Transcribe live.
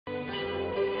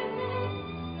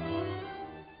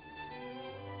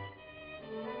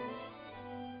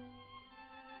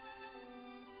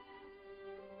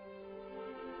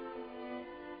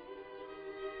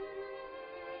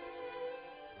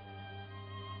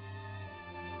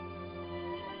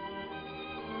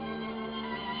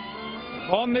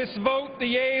On this vote, the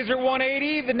yeas are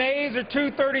 180, the nays are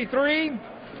 233.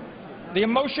 The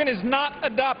motion is not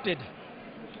adopted.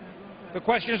 The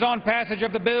question is on passage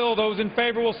of the bill. Those in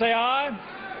favor will say aye.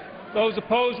 Those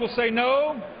opposed will say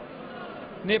no.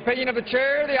 In the opinion of the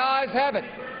chair, the ayes have it.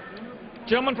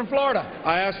 Gentleman from Florida.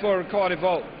 I ask for a recorded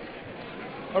vote.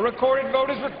 A recorded vote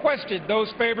is requested.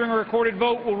 Those favoring a recorded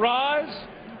vote will rise.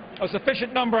 A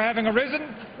sufficient number having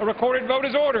arisen, a recorded vote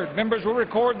is ordered. Members will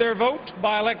record their vote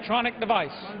by electronic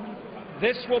device.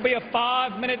 This will be a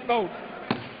 5-minute vote.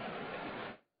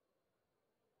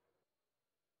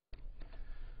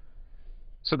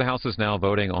 So the House is now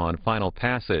voting on final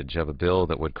passage of a bill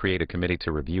that would create a committee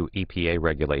to review EPA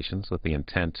regulations with the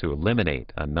intent to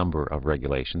eliminate a number of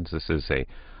regulations. This is a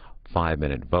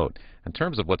 5-minute vote. In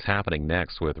terms of what's happening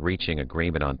next with reaching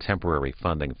agreement on temporary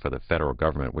funding for the federal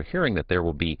government, we're hearing that there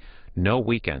will be no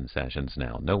weekend sessions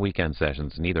now. No weekend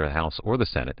sessions in either the House or the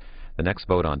Senate. The next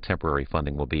vote on temporary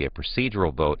funding will be a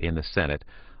procedural vote in the Senate,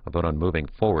 a vote on moving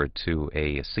forward to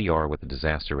a CR with the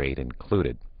disaster aid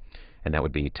included. And that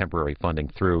would be temporary funding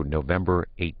through November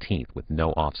 18th with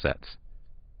no offsets.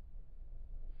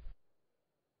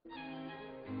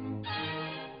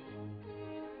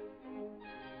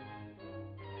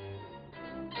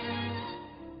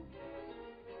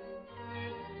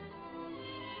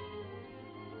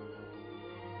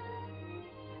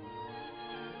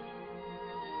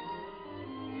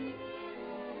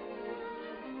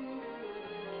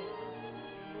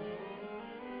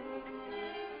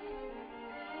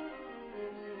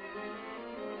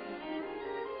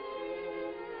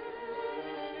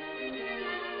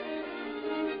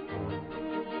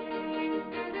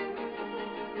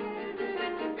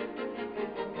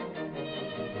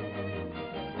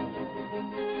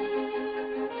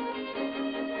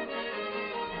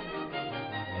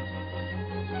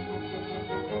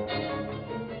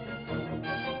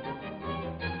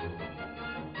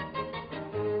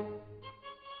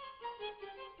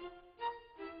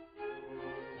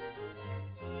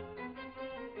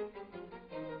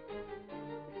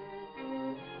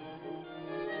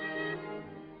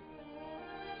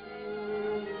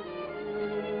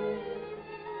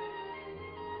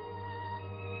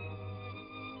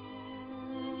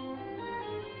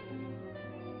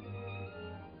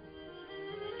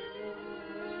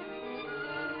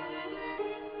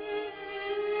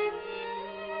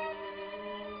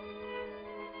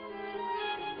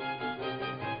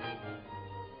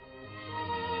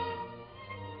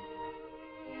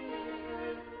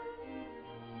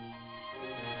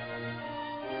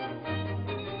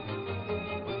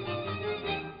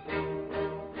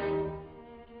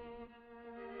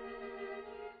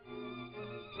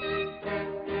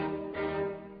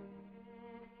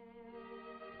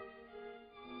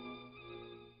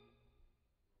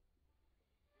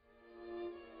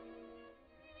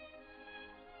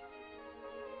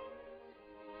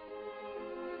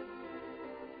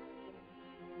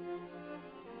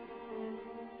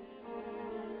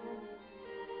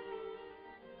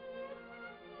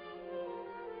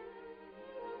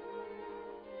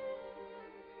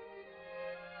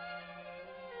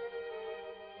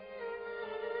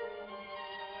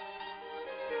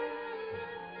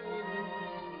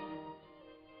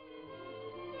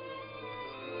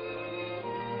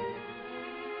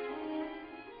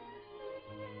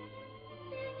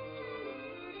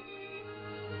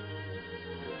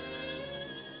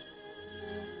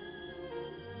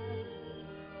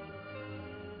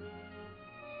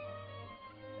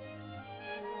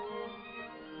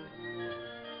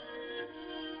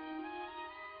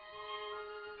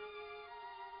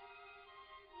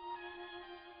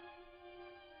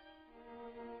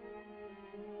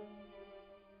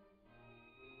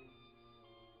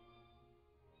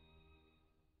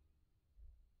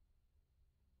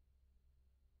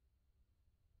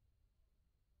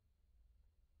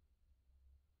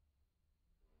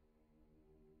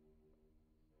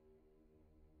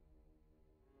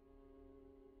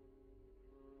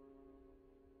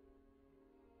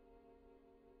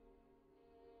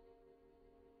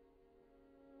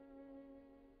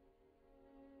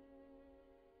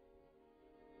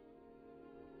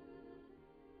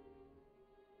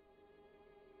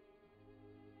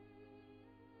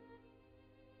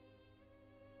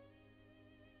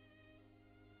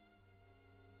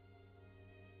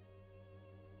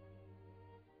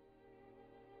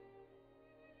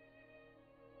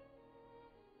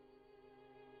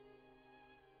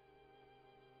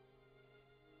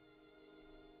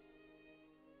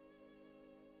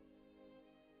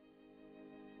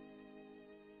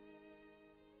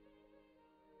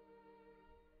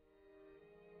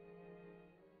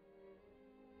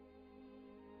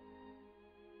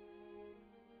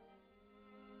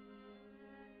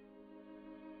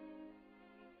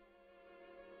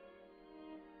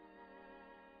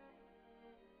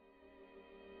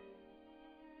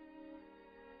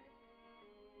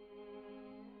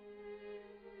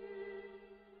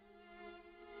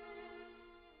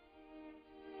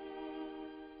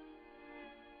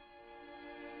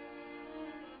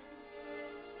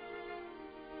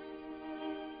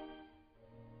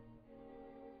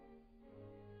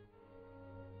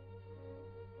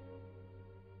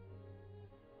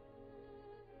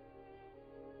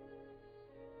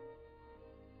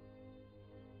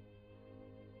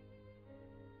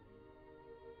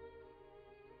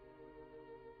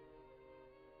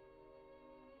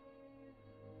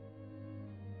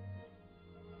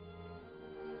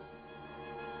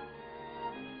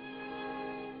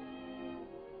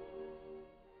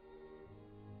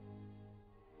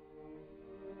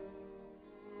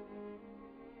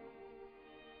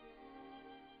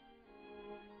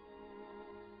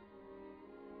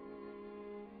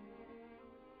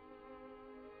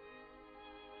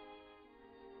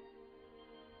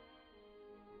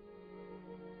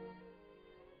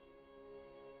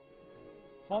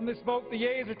 On this vote, the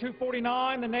yeas are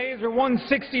 249, the nays are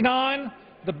 169.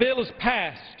 The bill is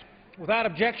passed. Without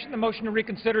objection, the motion to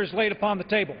reconsider is laid upon the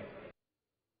table.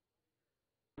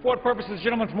 For what purpose does the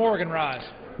gentleman from Oregon rise?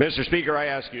 Mr. Speaker, I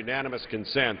ask unanimous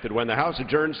consent that when the House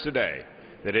adjourns today,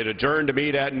 that it adjourn to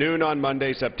meet at noon on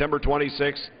Monday, September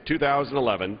 26,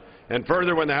 2011, and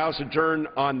further, when the House adjourn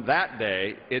on that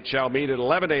day, it shall meet at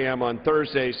 11 a.m. on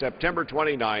Thursday, September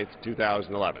 29,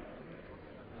 2011.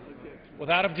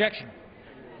 Without objection.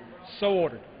 So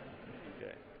ordered.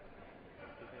 Okay.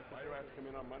 Why do I have to come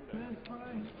in on Monday?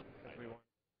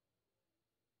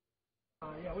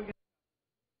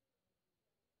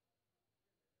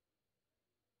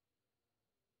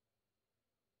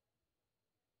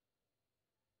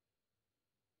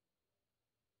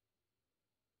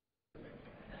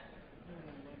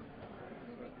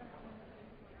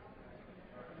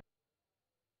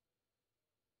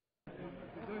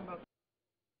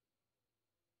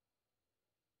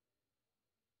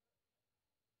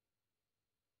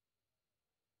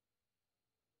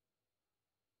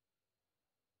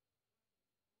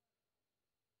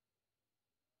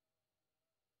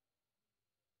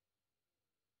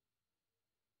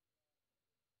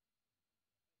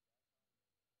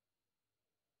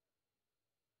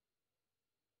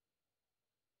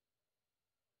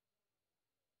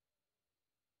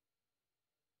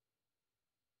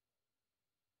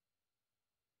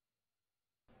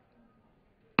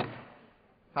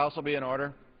 House will be in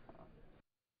order.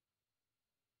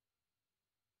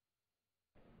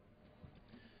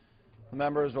 The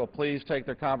members will please take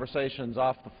their conversations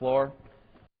off the floor.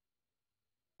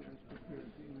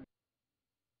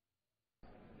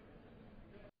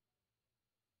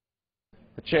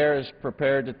 The chair is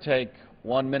prepared to take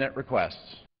 1-minute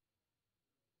requests.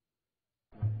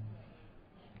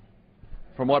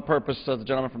 From what purpose does the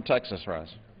gentleman from Texas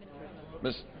rise?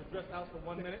 Ms. Address the House for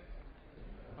 1 minute.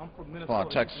 I'm from Minnesota. Come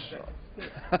on, Texas.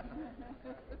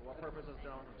 What purpose does the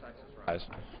gentleman from Texas rise?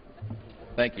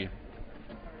 Thank you.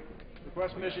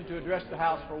 Request permission to address the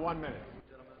House for 1 minute.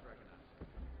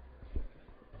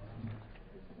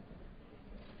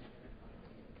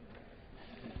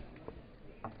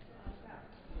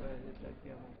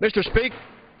 Mr. Speaker,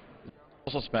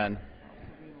 will suspend.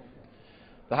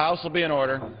 The House will be in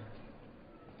order.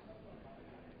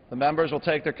 The members will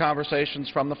take their conversations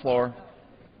from the floor.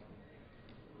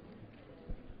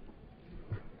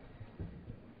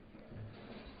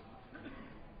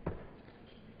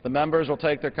 The members will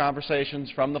take their conversations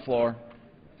from the floor.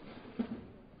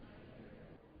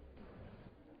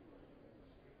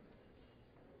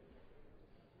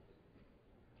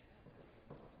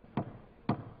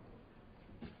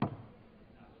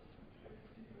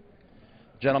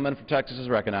 Gentleman from Texas is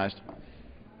recognized.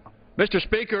 Mr.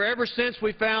 Speaker, ever since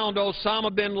we found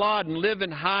Osama bin Laden living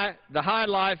the high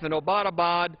life in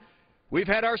Abbottabad, we've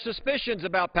had our suspicions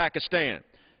about Pakistan.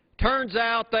 Turns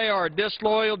out they are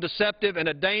disloyal, deceptive, and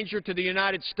a danger to the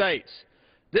United States.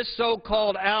 This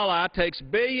so-called ally takes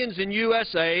billions in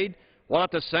U.S. aid while at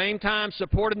the same time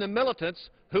supporting the militants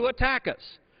who attack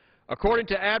us. According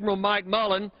to Admiral Mike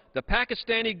Mullen, the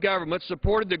Pakistani government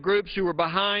supported the groups who were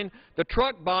behind the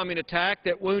truck bombing attack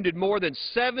that wounded more than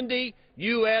 70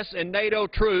 U.S. and NATO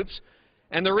troops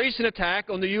and the recent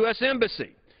attack on the U.S.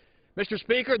 Embassy. Mr.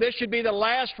 Speaker, this should be the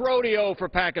last rodeo for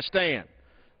Pakistan.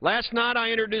 Last night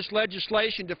I introduced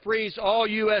legislation to freeze all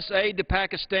U.S. aid to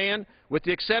Pakistan with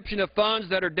the exception of funds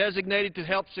that are designated to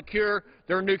help secure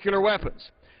their nuclear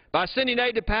weapons. By sending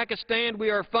aid to Pakistan,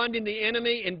 we are funding the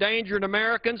enemy, endangering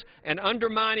Americans, and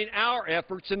undermining our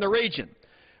efforts in the region.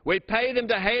 We pay them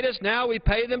to hate us, now we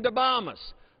pay them to bomb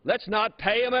us. Let's not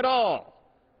pay them at all.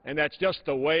 And that's just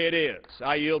the way it is.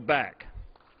 I yield back.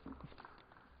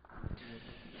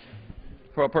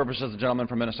 For what purpose does the gentleman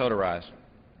from Minnesota rise?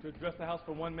 To address the House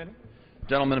for 1 minute.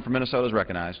 Gentleman from Minnesota is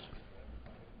recognized.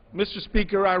 Mr.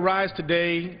 Speaker, I rise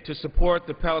today to support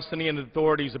the Palestinian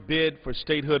Authority's bid for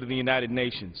statehood in the United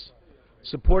Nations.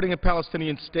 Supporting a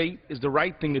Palestinian state is the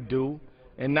right thing to do,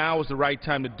 and now is the right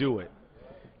time to do it.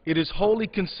 It is wholly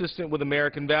consistent with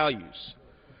American values.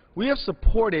 We have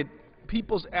supported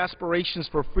people's aspirations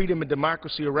for freedom and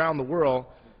democracy around the world,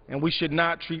 and we should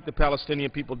not treat the Palestinian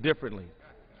people differently.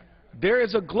 There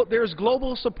is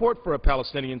global support for a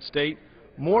Palestinian state.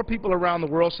 More people around the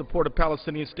world support a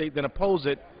Palestinian state than oppose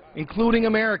it, including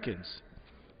Americans.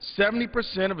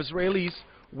 70% of Israelis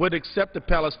would accept a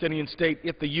Palestinian state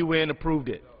if the UN approved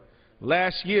it.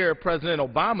 Last year, President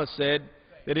Obama said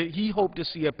that he hoped to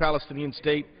see a Palestinian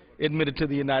state admitted to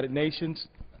the United Nations.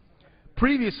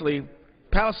 Previously,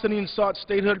 Palestinians sought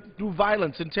statehood through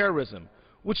violence and terrorism,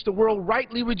 which the world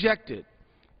rightly rejected.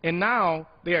 And now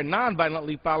they are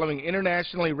nonviolently following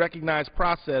internationally recognized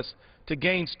process to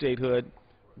gain statehood.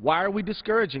 Why are we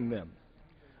discouraging them?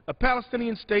 A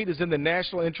Palestinian state is in the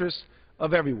national interest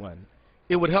of everyone.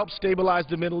 It would help stabilize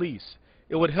the Middle East.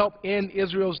 It would help end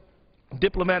Israel's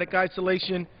diplomatic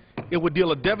isolation. It would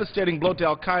deal a devastating blow to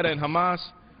al-Qaeda and Hamas,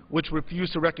 which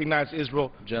refuse to recognize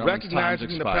Israel.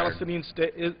 Recognizing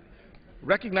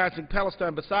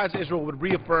Palestine besides Israel would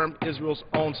reaffirm Israel's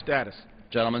own status.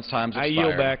 Gentleman's time's I expired.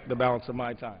 yield back the balance of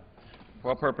my time. For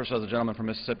what purpose does the gentleman from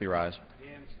Mississippi rise?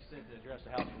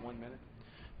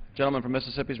 Gentleman from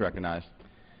Mississippi is recognized.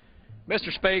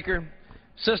 Mr. Speaker,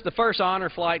 since the first honor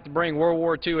flight to bring World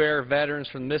War II era veterans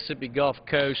from the Mississippi Gulf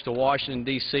Coast to Washington,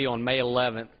 D.C. on May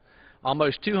 11th,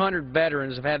 almost 200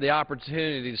 veterans have had the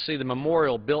opportunity to see the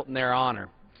memorial built in their honor.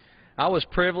 I was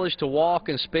privileged to walk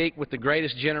and speak with the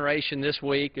greatest generation this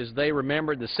week as they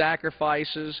remembered the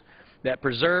sacrifices that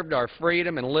preserved our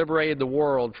freedom and liberated the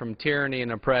world from tyranny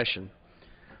and oppression.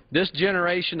 This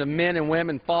generation of men and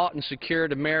women fought and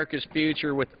secured America's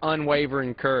future with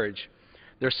unwavering courage.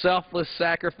 Their selfless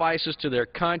sacrifices to their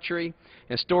country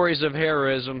and stories of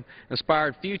heroism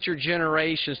inspired future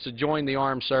generations to join the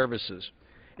armed services.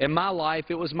 In my life,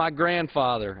 it was my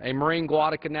grandfather, a Marine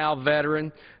Guadalcanal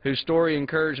veteran, whose story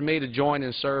encouraged me to join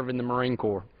and serve in the Marine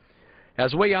Corps.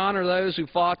 As we honor those who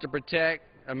fought to protect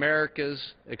America's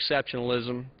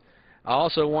exceptionalism, I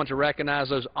also want to recognize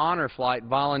those honor flight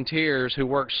volunteers who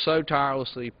worked so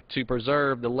tirelessly to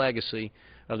preserve the legacy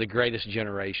of the greatest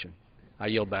generation. I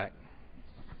yield back.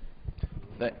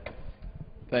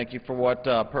 Thank you. For what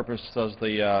purpose does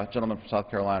the gentleman from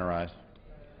South Carolina rise?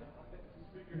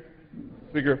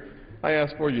 Speaker, I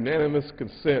ask for unanimous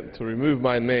consent to remove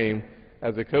my name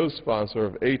as a co-sponsor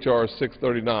of H.R.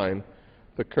 639,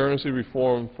 the Currency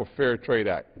Reform for Fair Trade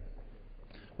Act.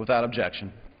 Without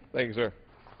objection. Thank you, sir.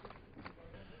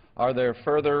 Are there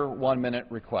further one-minute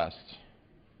requests?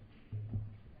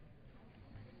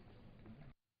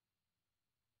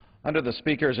 Under the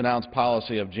Speaker's announced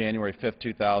policy of January 5,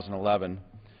 2011,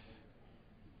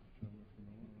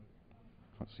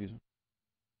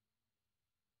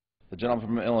 the gentleman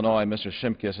from Illinois, Mr.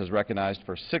 Shimkus, is recognized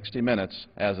for 60 minutes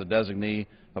as a designee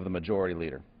of the Majority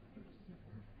Leader.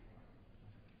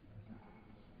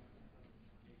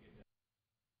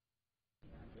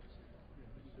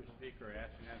 Mr. Speaker, I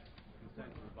ask unanimous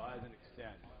consent to revise and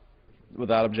extend.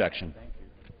 Without objection. Thank you.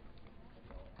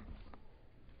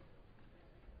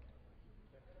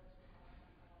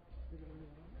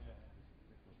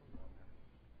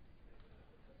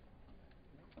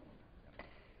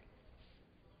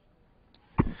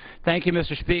 Thank you,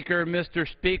 Mr. Speaker. Mr.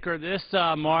 Speaker, this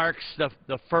marks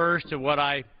the first of what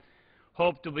I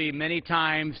hope to be many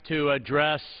times to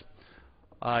address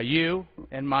you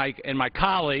and my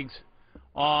colleagues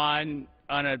on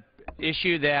an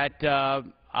issue that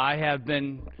I have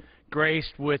been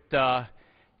graced with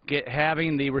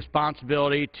having the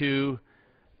responsibility to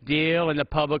deal in the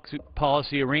public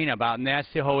policy arena about, and that's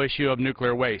the whole issue of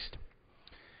nuclear waste.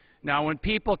 Now, when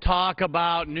people talk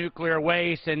about nuclear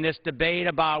waste and this debate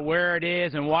about where it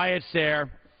is and why it's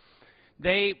there,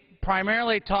 they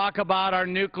primarily talk about our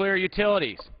nuclear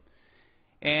utilities.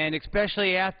 And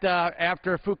especially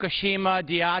after Fukushima,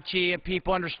 Daiichi, and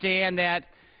people understand that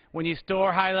when you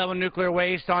store high-level nuclear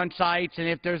waste on sites, and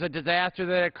if there's a disaster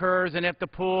that occurs, and if the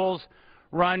pools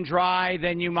run dry,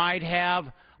 then you might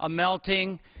have a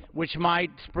melting, which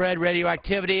might spread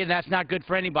radioactivity, and that's not good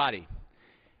for anybody.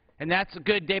 And that's a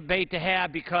good debate to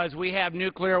have because we have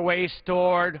nuclear waste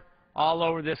stored all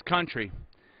over this country.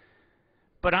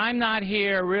 But I'm not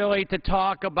here really to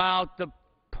talk about the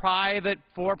private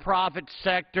for-profit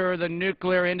sector, the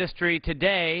nuclear industry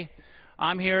today.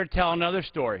 I'm here to tell another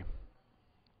story.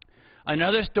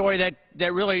 Another story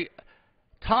that really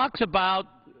talks about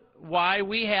why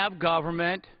we have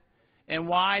government and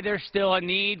why there's still a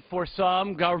need for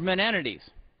some government entities.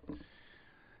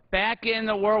 Back in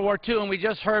the World War II, and we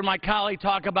just heard my colleague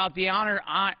talk about the honor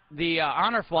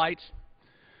flights.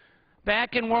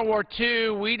 Back in World War II,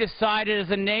 we decided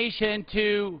as a nation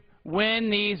to win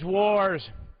these wars.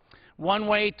 One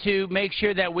way to make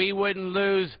sure that we wouldn't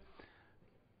lose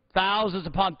thousands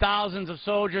upon thousands of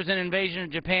soldiers in invasion of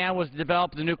Japan was to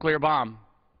develop the nuclear bomb.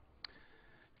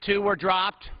 2 were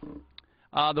dropped.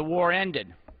 The war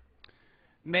ended.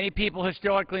 Many people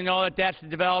historically know that that's the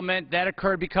development that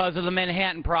occurred because of the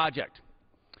Manhattan Project.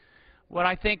 What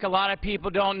I think a lot of people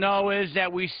don't know is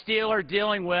that we still are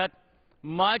dealing with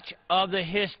much of the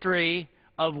history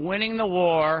of winning the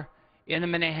war in the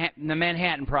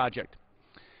Manhattan Project.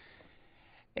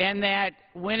 And that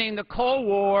winning the Cold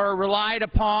War relied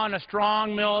upon a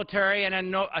strong military and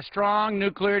a strong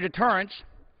nuclear deterrence.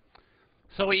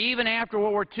 So even after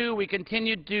World War II, we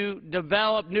continued to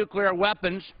develop nuclear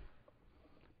weapons,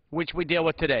 which we deal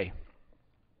with today.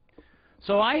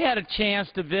 So I had a chance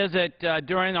to visit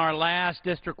during our last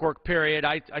district work period.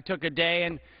 I took a day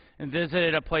and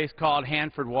visited a place called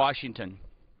Hanford, Washington.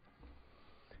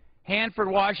 Hanford,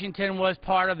 Washington was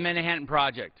part of the Manhattan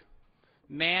Project.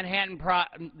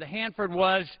 The Hanford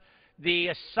was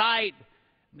the site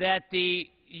that the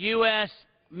U.S.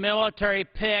 military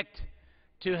picked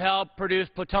to help produce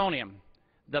plutonium.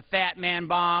 The Fat Man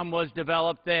bomb was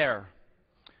developed there.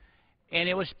 And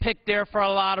it was picked there for a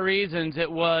lot of reasons.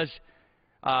 It was,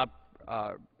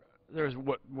 there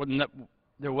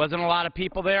wasn't a lot of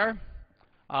people there.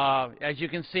 As you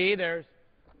can see, there's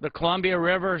the Columbia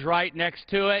River is right next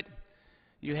to it.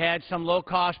 You had some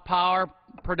low-cost power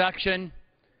production,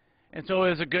 and so it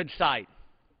was a good site.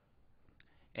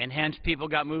 And hence, people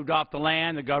got moved off the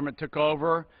land, the government took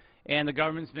over, and the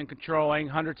government's been controlling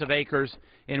hundreds of acres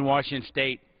in Washington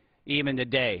State even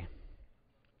today.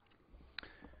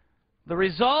 The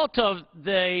result of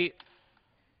the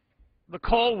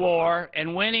Cold War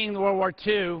and winning World War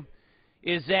II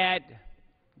is that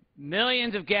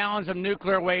millions of gallons of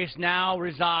nuclear waste now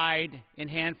reside in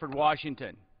Hanford,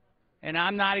 Washington. And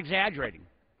I'm not exaggerating.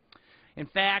 In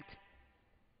fact,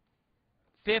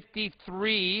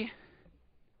 53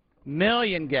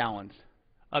 million gallons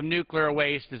of nuclear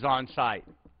waste is on site.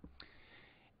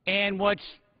 And what's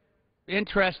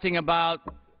interesting about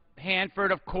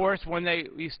Hanford, of course, when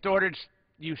you started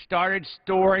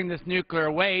storing this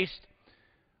nuclear waste,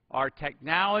 our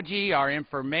technology, our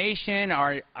information,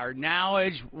 our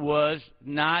knowledge was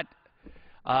not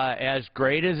as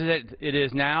great as it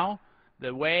is now.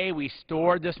 The way we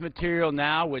stored this material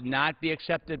now would not be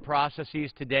accepted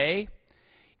processes today.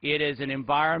 It is an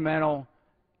environmental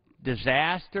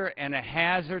disaster and a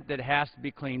hazard that has to be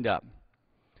cleaned up.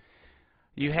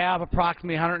 You have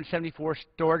approximately 174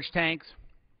 storage tanks.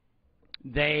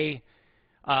 These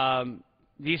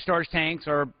storage tanks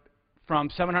are from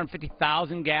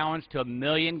 750,000 gallons to 1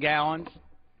 million gallons,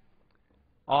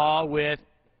 all with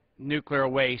nuclear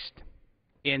waste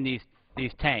in these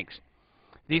tanks.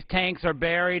 These tanks are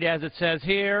buried, as it says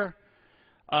here,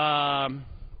 10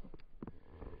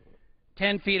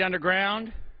 feet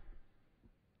underground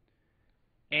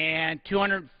and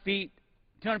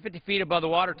 250 feet above the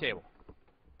water table,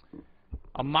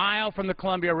 a mile from the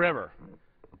Columbia River.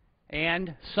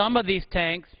 And some of these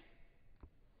tanks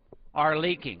are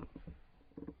leaking.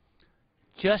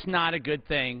 Just not a good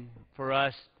thing for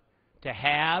us to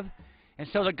have. And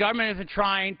so the government has been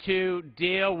trying to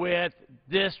deal with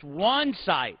this one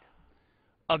site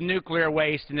of nuclear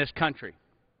waste in this country.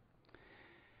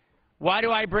 Why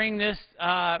do I bring this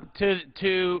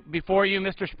before you,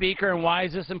 Mr. Speaker, and why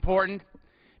is this important?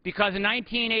 Because in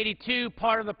 1982,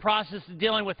 part of the process of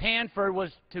dealing with Hanford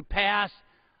was to pass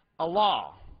a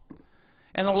law.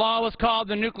 And the law was called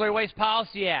the Nuclear Waste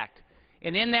Policy Act.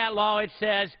 And in that law it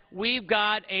says, we've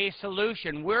got a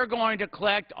solution. We're going to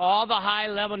collect all the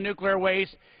high-level nuclear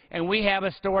waste, and we have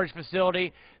a storage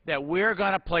facility that we're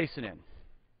going to place it in.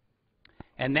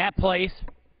 And that place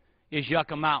is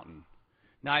Yucca Mountain.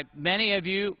 Now, many of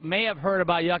you may have heard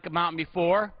about Yucca Mountain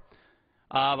before.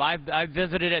 I've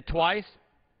visited it twice.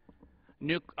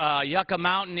 Yucca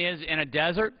Mountain is in a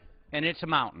desert, and it's a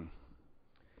mountain.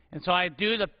 And so I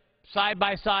do the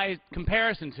side-by-side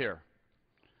comparisons here.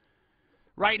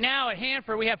 Right now at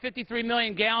Hanford, we have 53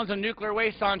 million gallons of nuclear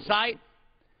waste on site.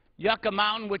 Yucca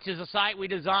Mountain, which is a site we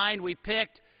designed, we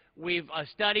picked, we've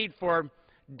studied for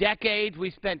decades.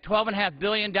 We spent $12.5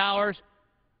 billion.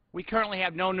 We currently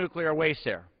have no nuclear waste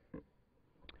there.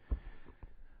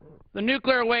 The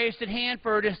nuclear waste at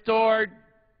Hanford is stored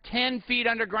 10 feet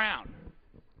underground.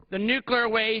 The nuclear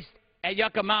waste at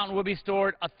Yucca Mountain will be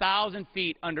stored 1,000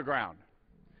 feet underground.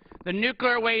 The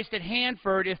nuclear waste at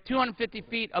Hanford is 250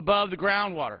 feet above the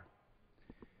groundwater.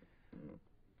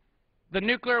 The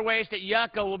nuclear waste at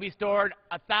Yucca will be stored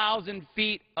 1,000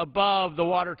 feet above the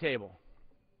water table.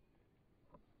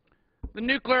 The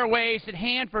nuclear waste at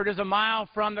Hanford is a mile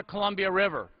from the Columbia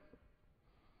River.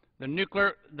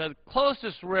 The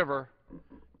closest river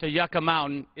to Yucca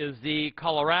Mountain is the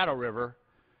Colorado River,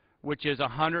 which is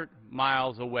 100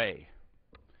 miles away.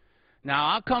 Now,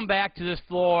 I'll come back to this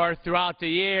floor throughout the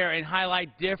year and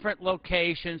highlight different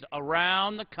locations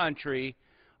around the country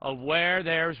of where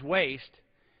there's waste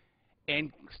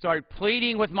and start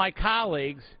pleading with my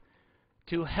colleagues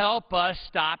to help us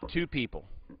stop two people: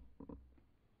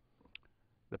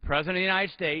 the President of the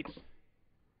United States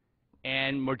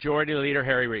and Majority Leader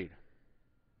Harry Reid.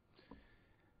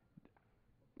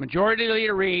 Majority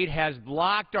Leader Reid has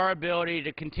blocked our ability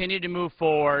to continue to move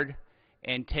forward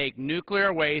and take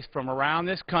nuclear waste from around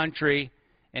this country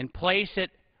and place it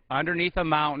underneath a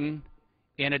mountain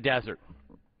in a desert.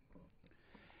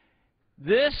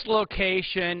 This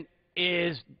location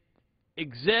is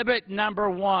exhibit number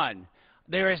 1.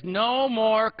 There is no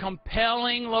more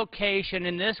compelling location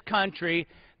in this country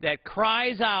that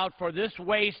cries out for this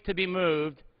waste to be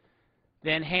moved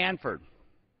than Hanford.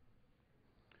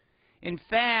 In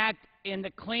fact, in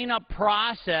the cleanup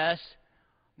process,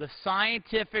 the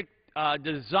scientific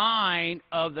design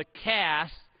of the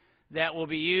cast that will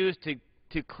be used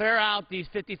to clear out these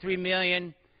 53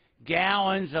 million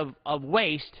gallons of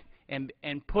waste and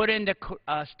put into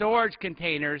storage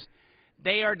containers,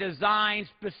 they are designed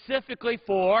specifically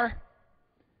for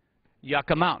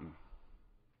Yucca Mountain.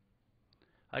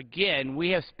 Again, we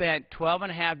have spent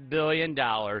 $12.5 billion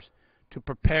to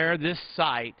prepare this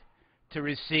site to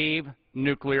receive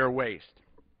nuclear waste.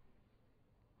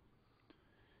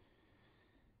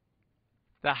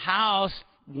 The House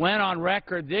went on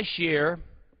record this year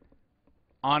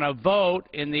on a vote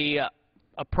in the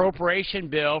appropriation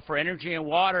bill for energy and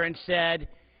water and said,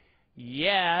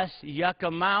 yes, Yucca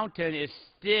Mountain is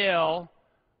still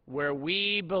where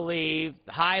we believe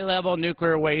high-level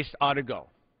nuclear waste ought to go.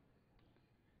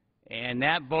 And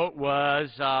that vote was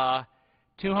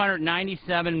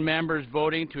 297 members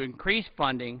voting to increase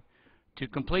funding to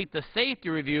complete the safety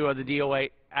review of the DOA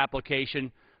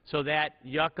application so that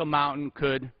Yucca Mountain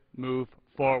could move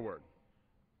forward.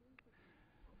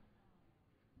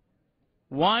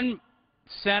 One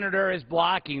senator is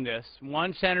blocking this,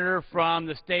 one senator from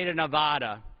the state of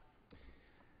Nevada.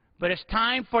 But it's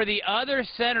time for the other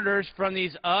senators from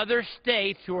these other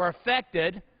states who are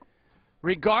affected,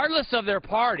 regardless of their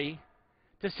party,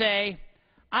 to say,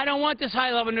 I don't want this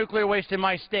high-level nuclear waste in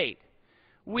my state.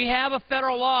 We have a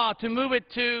federal law to move it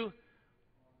to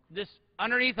this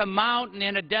underneath a mountain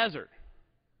in a desert.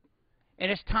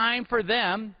 And it's time for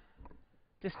them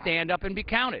to stand up and be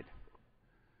counted.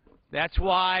 That's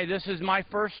why this is my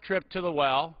first trip to the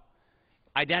well,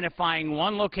 identifying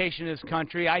one location in this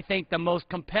country. I think the most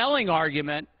compelling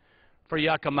argument for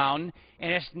Yucca Mountain,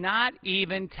 and it's not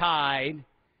even tied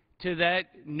to that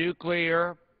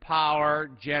nuclear power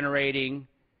generating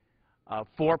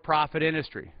for-profit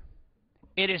industry.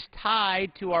 It is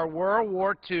tied to our World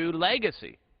War II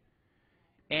legacy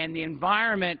and the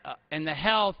environment and the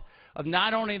health of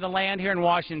not only the land here in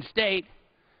Washington State,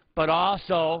 but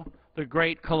also the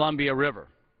great Columbia River.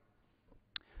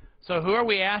 So who are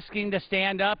we asking to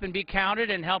stand up and be counted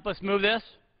and help us move this?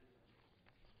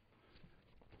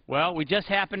 Well, we just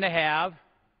happen to have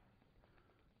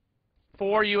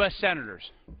 4 U.S. senators,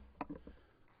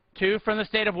 2 from the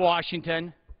state of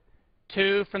Washington,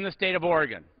 2 from the state of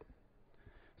Oregon.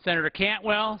 Senator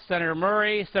Cantwell, Senator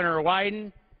Murray, Senator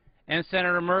Wyden, and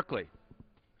Senator Merkley.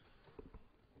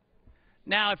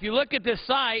 Now, if you look at this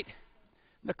site,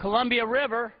 the Columbia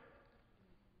River,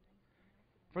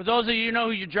 for those of you who know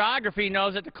your geography,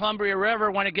 knows that the Columbia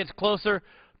River, when it gets closer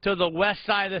to the west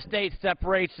side of the state,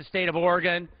 separates the state of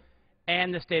Oregon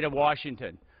and the state of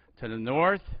Washington. To the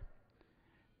north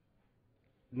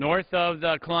of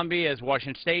the Columbia is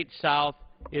Washington State, south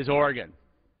is Oregon.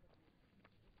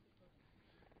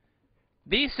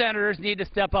 These senators need to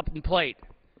step up and plate,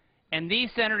 and these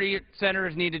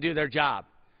senators need to do their job.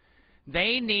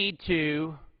 They need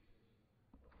to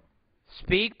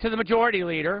speak to the majority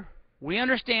leader. We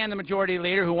understand the majority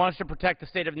leader who wants to protect the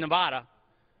state of Nevada,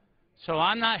 so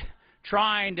I'm not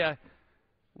trying to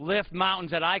lift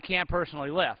mountains that I can't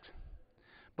personally lift.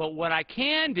 But what I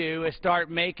can do is start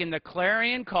making the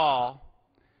clarion call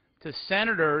to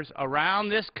senators around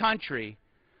this country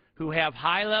who have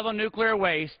high-level nuclear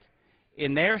waste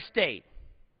in their state,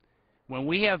 when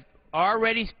we have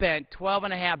already spent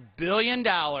 $12.5 billion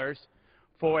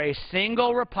for a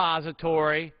single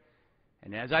repository,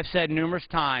 and as I've said numerous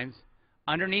times,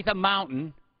 underneath a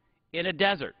mountain in a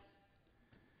desert.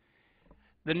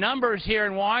 The numbers here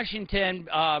in Washington,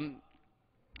 on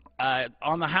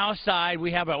the House side,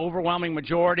 we have an overwhelming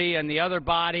majority, and the other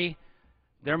body,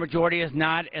 their majority is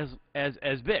not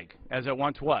as big as it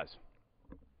once was.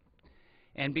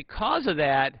 And because of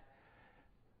that,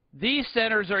 these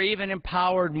senators are even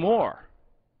empowered more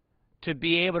to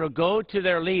be able to go to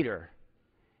their leader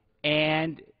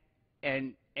and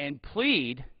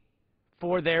plead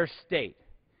for their state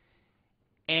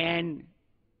and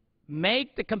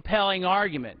make the compelling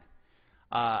argument.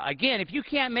 Again, if you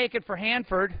can't make it for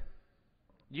Hanford,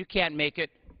 you can't make it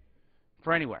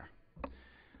for anywhere.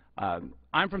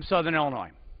 I'm from Southern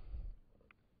Illinois.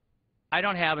 I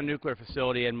don't have a nuclear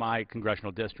facility in my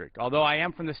congressional district, although I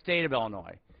am from the state of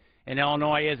Illinois. And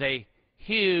Illinois is a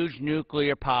huge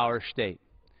nuclear power state.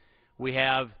 We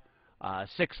have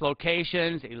 6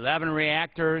 locations, 11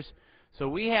 reactors. So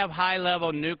we have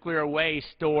high-level nuclear waste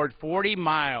stored 40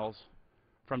 miles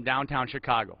from downtown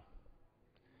Chicago.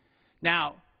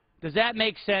 Now, does that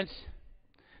make sense?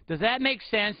 Does that make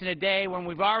sense in a day when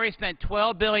we've already spent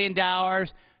 $12 billion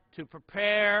to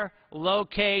prepare,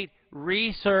 locate,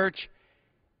 research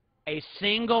a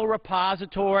single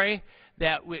repository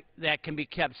that can be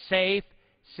kept safe,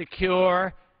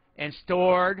 secure, and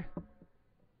stored?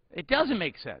 It doesn't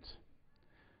make sense.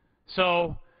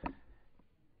 So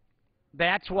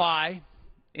that's why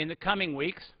in the coming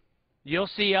weeks you'll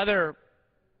see other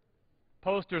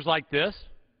posters like this.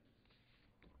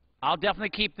 I'll definitely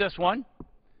keep this one.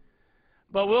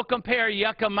 But we'll compare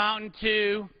Yucca Mountain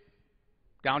to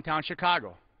downtown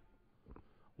Chicago.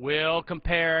 We'll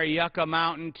compare Yucca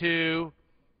Mountain to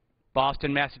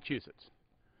Boston, Massachusetts.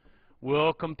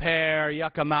 We'll compare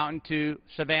Yucca Mountain to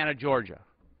Savannah, Georgia.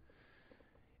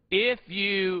 If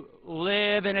you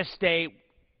live in a state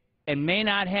and may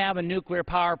not have a nuclear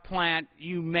power plant,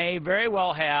 you may very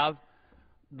well have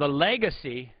the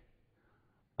legacy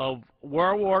of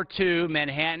World War II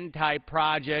Manhattan-type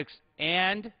projects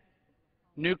and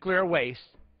nuclear waste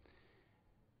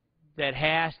that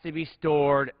has to be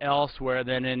stored elsewhere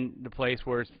than in the place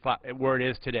where it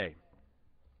is today.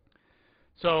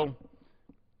 So,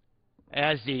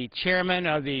 as the chairman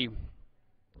of the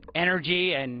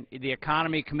Energy and the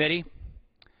Economy Committee,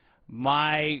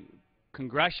 my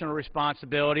congressional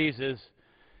responsibilities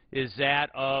is that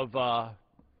of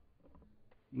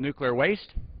nuclear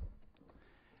waste.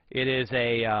 It is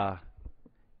a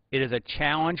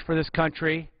challenge for this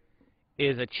country.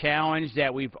 It is a challenge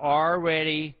that we've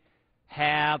already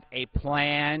have a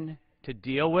plan to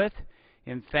deal with.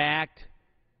 In fact,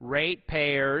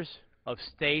 ratepayers of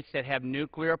states that have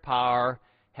nuclear power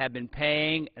have been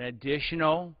paying an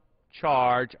additional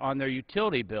charge on their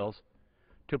utility bills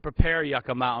to prepare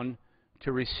Yucca Mountain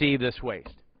to receive this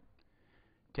waste.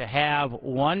 To have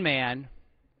one man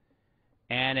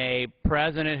and a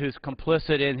president who's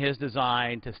complicit in his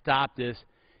design to stop this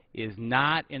is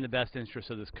not in the best interest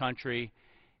of this country,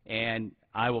 and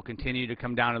I will continue to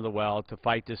come down to the well to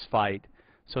fight this fight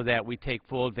so that we take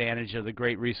full advantage of the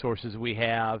great resources we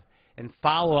have and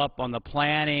follow up on the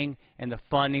planning and the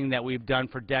funding that we've done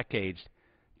for decades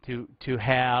to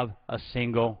have a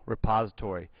single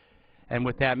repository. And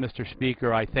with that, Mr.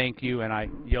 Speaker, I thank you, and I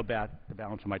yield back the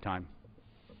balance of my time.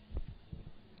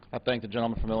 I thank the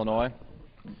gentleman from Illinois.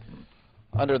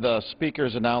 Under the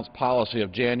Speaker's announced policy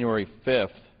of January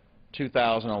 5th,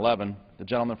 2011, the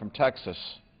gentleman from Texas,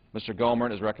 Mr.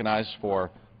 Gohmert, is recognized for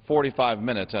 45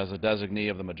 minutes as a designee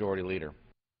of the Majority Leader.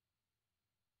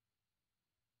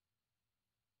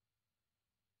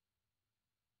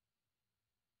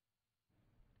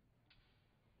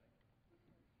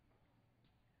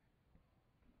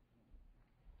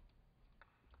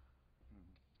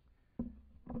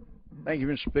 Thank you,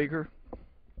 Mr. Speaker.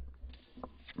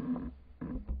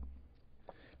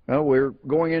 Well, we're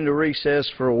going into recess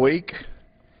for a week.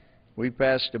 We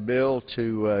passed a bill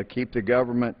to keep the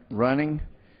government running.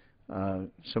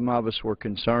 Some of us were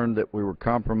concerned that we were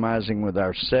compromising with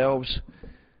ourselves,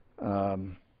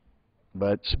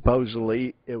 but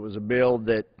supposedly it was a bill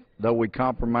that, though we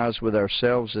compromised with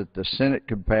ourselves, that the Senate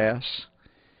could pass.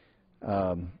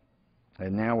 And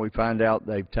now we find out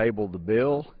they've tabled the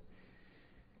bill.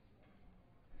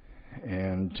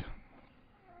 And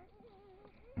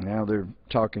now they're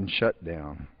talking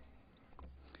shutdown.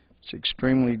 It's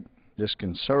extremely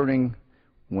disconcerting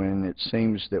when it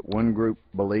seems that one group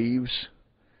believes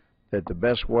that the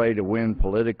best way to win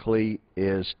politically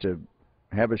is to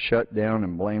have a shutdown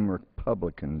and blame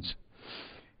Republicans.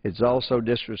 It's also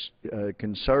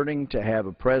disconcerting to have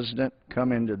a president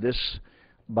come into this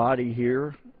body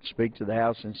here, speak to the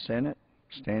House and Senate,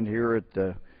 stand here at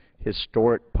the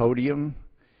historic podium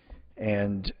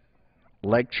and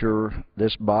lecture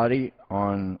this body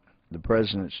on the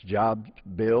President's job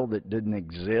bill that didn't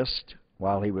exist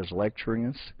while he was lecturing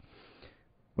us.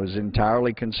 Was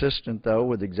entirely consistent, though,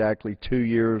 with exactly 2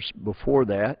 years before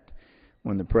that,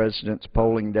 when the President's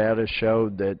polling data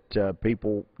showed that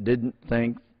people didn't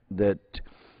think that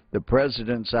the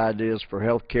President's ideas for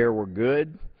health care were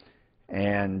good,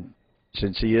 and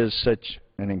since he is such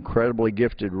an incredibly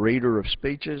gifted reader of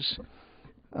speeches,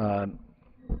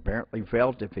 apparently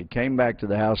felt if he came back to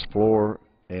the House floor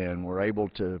and were able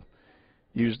to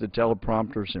use the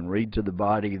teleprompters and read to the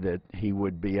body, that he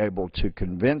would be able to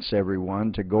convince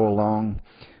everyone to go along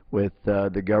with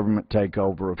the government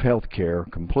takeover of health care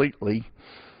completely.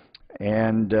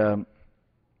 And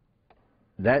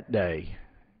that day,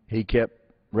 he kept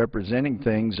representing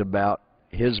things about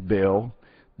his bill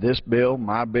this bill,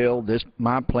 my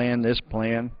plan, this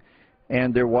plan,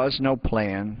 and there was no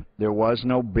plan. There was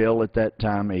no bill at that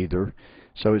time either.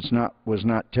 So it was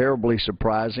not terribly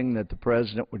surprising that the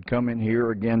President would come in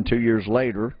here again 2 years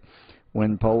later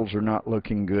when polls are not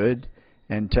looking good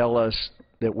and tell us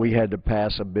that we had to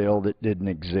pass a bill that didn't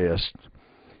exist.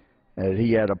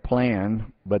 He had a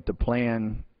plan, but the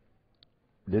plan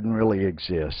didn't really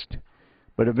exist.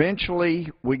 But eventually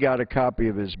we got a copy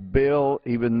of his bill,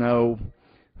 even though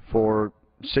for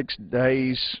 6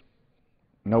 days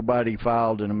nobody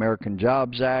filed an American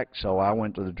Jobs Act, so I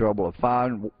went to the trouble of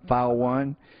file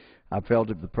one. I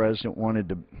felt if the President wanted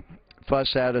to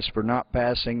fuss at us for not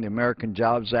passing the American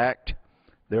Jobs Act,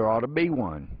 there ought to be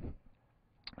one.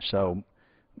 So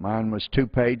mine was 2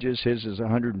 pages, his is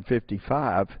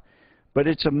 155. But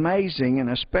it's amazing, and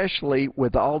especially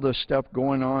with all the stuff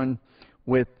going on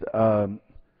with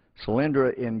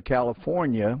Solyndra in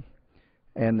California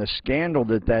and the scandal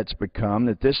that that's become,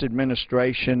 that this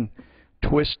administration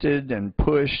twisted and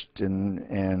pushed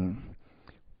and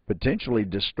potentially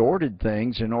distorted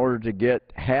things in order to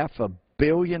get $500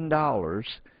 million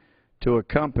to a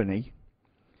company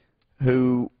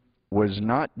who was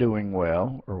not doing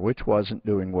well, or which wasn't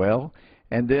doing well,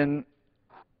 and then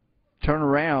turn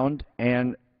around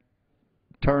and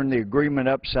turn the agreement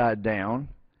upside down.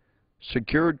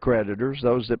 Secured creditors,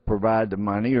 those that provide the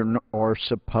money, are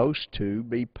supposed to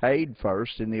be paid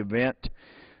first in the event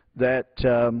that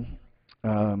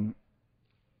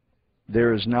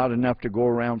there is not enough to go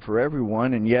around for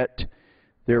everyone, and yet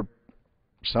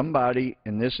somebody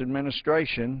in this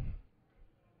administration,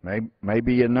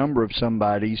 maybe a number of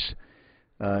somebodies,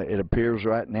 it appears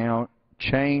right now,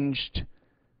 changed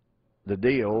the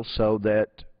deal so that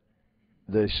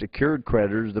the secured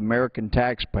creditors, the American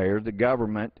taxpayer, the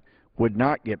government, would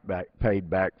not get paid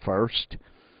back first.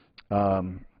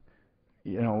 You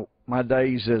know, my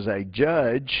days as a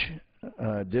judge,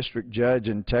 district judge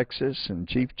in Texas and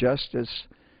Chief Justice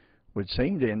would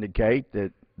seem to indicate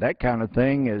that that kind of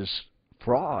thing is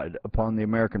fraud upon the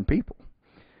American people.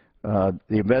 The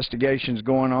investigation's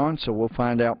going on, so we'll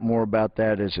find out more about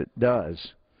that as it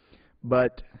does.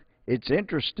 But it's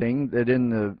interesting that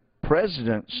in the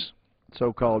President's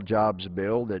so-called jobs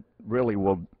bill that really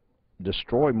will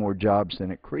destroy more jobs than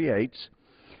it creates,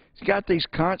 it's got these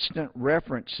constant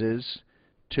references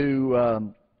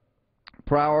to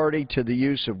priority to the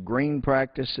use of green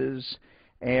practices,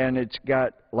 and it's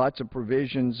got lots of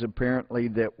provisions apparently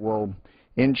that will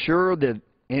ensure that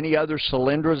any other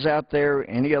Solyndras out there,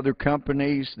 any other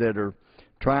companies that are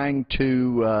trying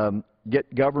to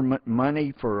get government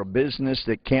money for a business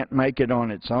that can't make it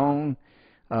on its own,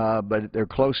 but they're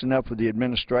close enough with the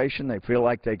administration, they feel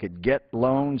like they could get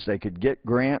loans, they could get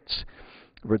grants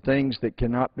for things that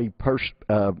cannot be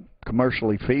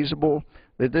commercially feasible,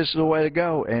 that this is the way to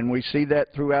go. And we see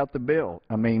that throughout the bill.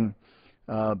 I mean,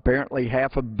 apparently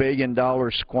 $500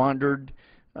 million squandered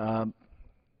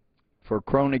for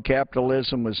crony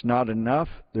capitalism was not enough.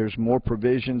 There's more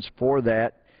provisions for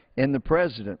that in the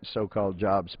President's so-called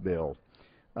jobs bill.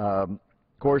 Of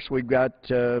course, we've got,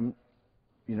 you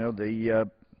know, the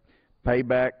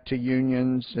payback to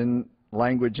unions and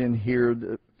language in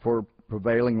here for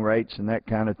prevailing rates and that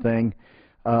kind of thing.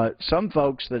 Some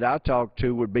folks that I talk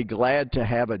to would be glad to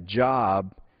have a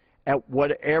job at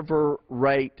whatever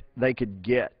rate they could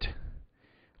get.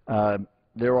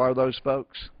 There are those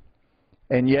folks.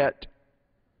 And yet,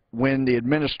 when the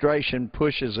administration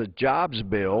pushes a jobs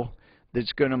bill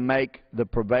that's going to make the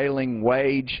prevailing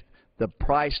wage, the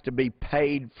price to be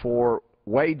paid for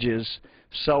wages,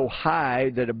 so high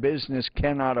that a business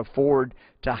cannot afford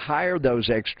to hire those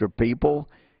extra people,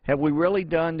 have we really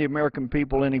done the American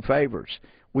people any favors?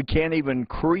 We can't even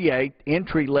create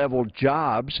entry-level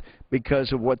jobs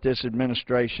because of what this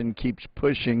administration keeps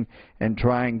pushing and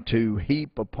trying to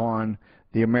heap upon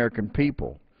the American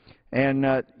people. And,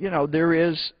 you know, there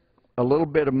is a little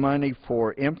bit of money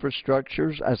for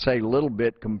infrastructures. I say little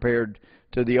bit compared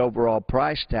to the overall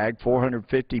price tag,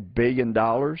 $450 billion.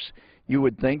 You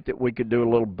would think that we could do a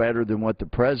little better than what the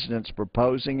President's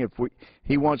proposing. If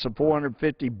he wants a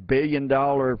 $450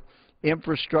 billion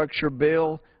infrastructure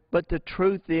bill, but the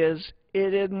truth is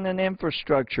it isn't an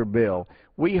infrastructure bill.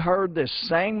 We heard the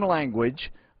same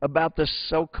language about the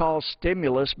so-called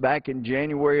stimulus back in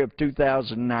January of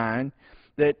 2009,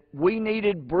 that we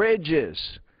needed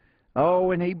bridges.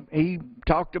 Oh, and he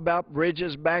talked about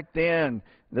bridges back then.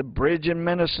 The bridge in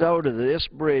Minnesota, this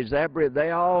bridge, that bridge,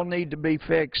 they all need to be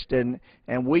fixed, and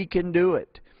we can do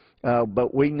it.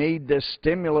 But we need this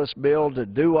stimulus bill to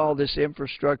do all this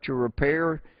infrastructure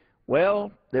repair.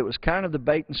 Well, it was kind of the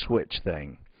bait and switch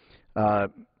thing.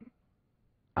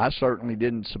 I certainly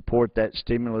didn't support that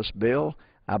stimulus bill.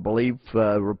 I believe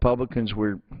Republicans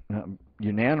were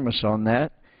unanimous on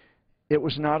that. It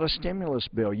was not a stimulus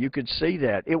bill. You could see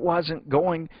that. It wasn't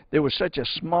going, there was such a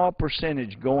small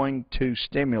percentage going to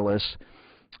stimulus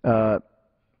that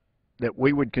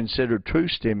we would consider true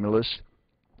stimulus.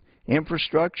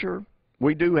 Infrastructure,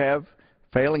 we do have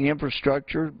failing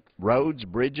infrastructure, roads,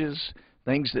 bridges,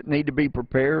 things that need to be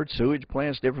prepared, sewage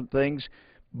plants, different things.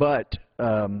 But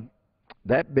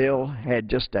that bill had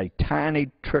just a tiny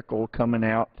trickle coming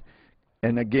out.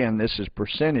 And again, this is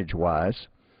percentage-wise.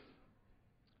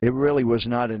 It really was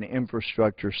not an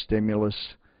infrastructure stimulus.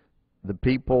 The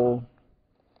people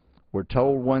were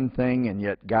told one thing and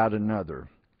yet got another.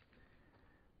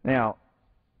 Now,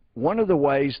 one of the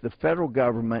ways the federal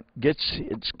government gets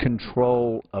its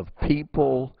control of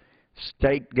people,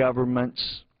 state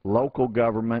governments, local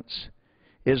governments,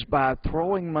 is by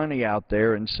throwing money out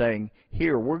there and saying,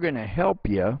 here, we're going to help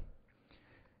you,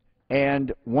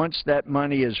 and once that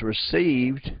money is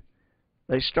received,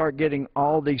 they start getting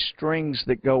all these strings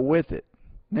that go with it.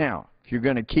 Now, if you're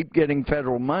going to keep getting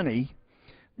federal money,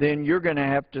 then you're going to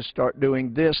have to start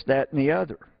doing this, that, and the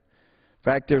other. In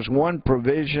fact, there's one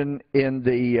provision in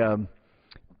the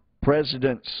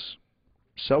President's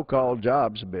so-called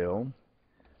jobs bill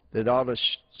that ought to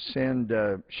send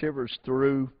shivers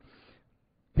through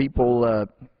people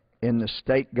in the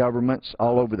state governments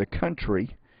all over the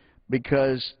country,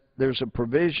 because there's a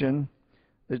provision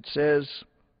that says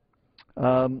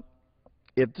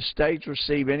if the states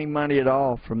receive any money at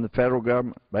all from the federal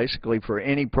government, basically for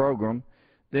any program,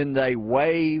 then they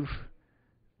waive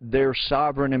their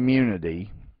sovereign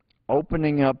immunity,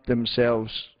 opening up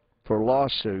themselves for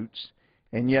lawsuits,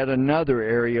 and yet another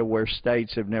area where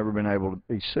states have never been able to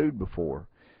be sued before.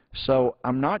 So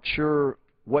I'm not sure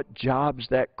what jobs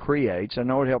that creates. I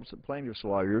know it helps the plaintiffs'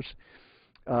 lawyers,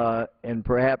 and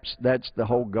perhaps that's the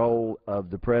whole goal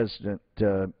of the President,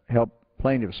 to help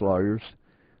plaintiffs' lawyers.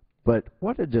 But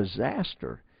what a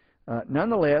disaster.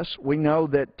 Nonetheless, we know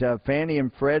that Fannie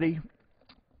and Freddie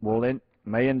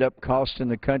may end up costing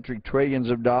the country trillions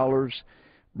of dollars,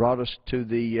 brought us to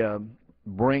the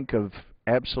brink of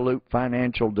absolute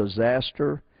financial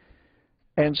disaster.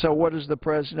 And so what does the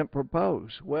President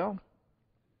propose? Well,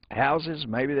 houses,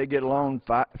 maybe they get a loan,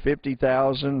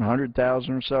 50,000,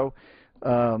 100,000 or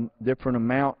so, different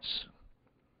amounts.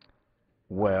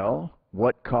 Well,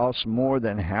 what costs more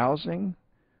than housing?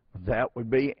 That would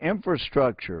be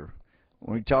infrastructure.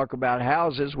 When we talk about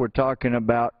houses, we're talking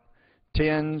about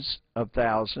tens of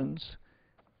thousands,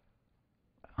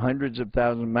 hundreds of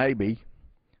thousands maybe.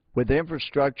 With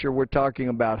infrastructure, we're talking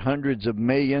about hundreds of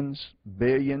millions,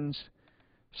 billions.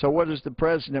 So what does the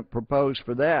President propose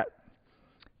for that?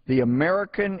 The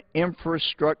American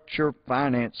Infrastructure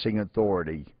Financing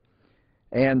Authority.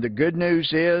 And the good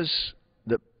news is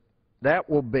that that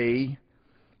will be,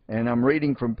 and I'm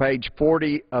reading from page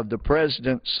 40 of the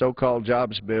President's so-called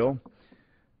jobs bill,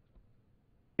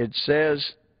 it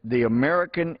says the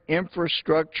American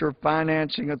Infrastructure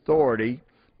Financing Authority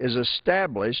is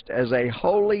established as a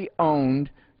wholly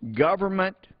owned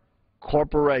government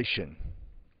corporation.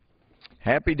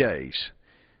 Happy days.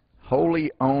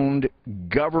 Wholly owned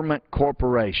government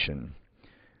corporation.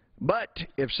 But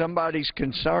if somebody's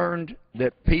concerned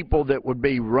that people that would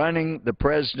be running the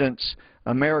President's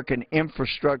American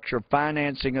Infrastructure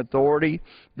Financing Authority,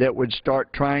 that would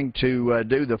start trying to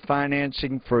do the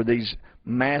financing for these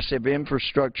massive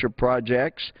infrastructure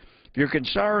projects, if you're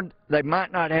concerned they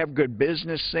might not have good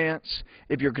business sense,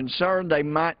 if you're concerned they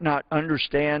might not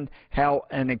understand how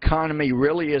an economy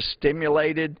really is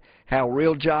stimulated, how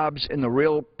real jobs in the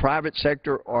real private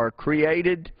sector are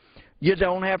created, you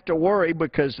don't have to worry,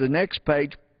 because the next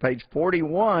page, page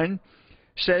 41,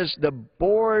 says the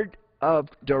Board of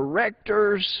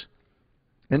Directors,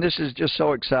 and this is just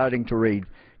so exciting to read,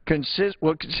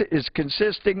 is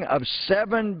consisting of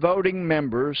 7 voting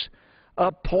members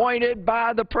appointed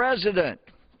by the President.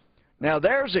 Now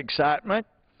there's excitement.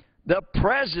 The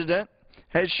President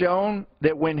has shown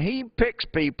that when he picks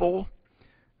people,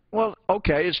 well,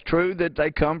 okay, it's true that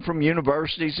they come from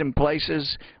universities and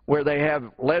places where they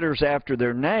have letters after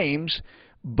their names,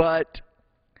 but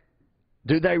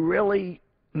do they really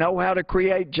know how to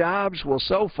create jobs? Well,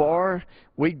 so far,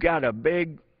 we've got a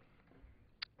big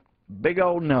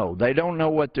old no. They don't know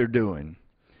what they're doing.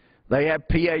 They have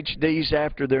PhDs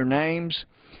after their names,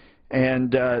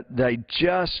 and they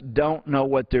just don't know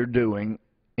what they're doing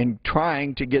in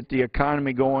trying to get the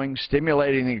economy going,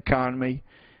 stimulating the economy.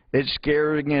 It's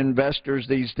scaring investors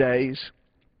these days.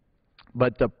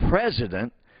 But the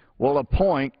President will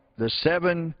appoint the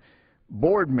 7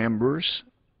 board members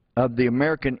of the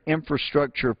American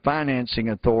Infrastructure Financing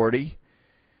Authority.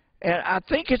 And I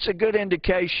think it's a good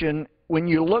indication when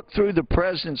you look through the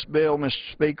President's bill, Mr.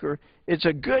 Speaker, it's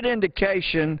a good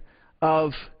indication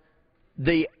of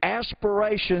the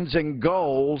aspirations and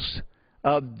goals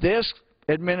of this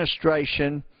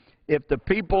administration if the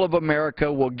people of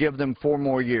America will give them 4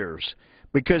 more years.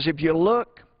 Because if you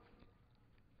look,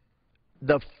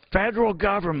 the federal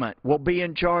government will be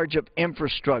in charge of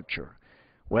infrastructure.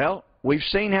 Well, we've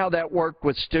seen how that worked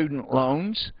with student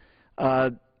loans.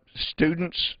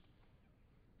 Students,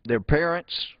 their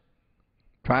parents,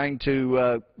 trying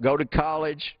to go to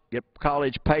college, get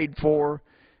college paid for.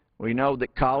 We know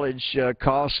that college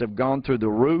costs have gone through the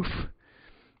roof.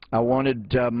 I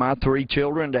wanted my 3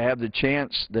 children to have the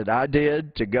chance that I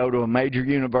did to go to a major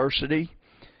university.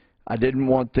 I didn't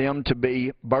want them to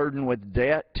be burdened with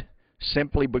debt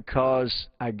simply because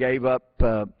I gave up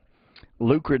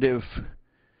lucrative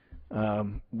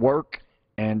work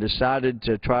and decided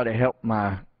to try to help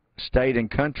my state and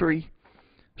country.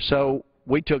 So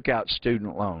we took out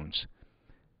student loans.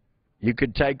 You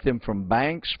could take them from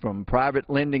banks, from private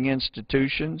lending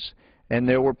institutions, and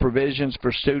there were provisions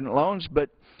for student loans.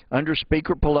 But under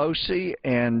Speaker Pelosi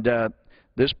and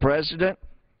this President,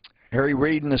 Harry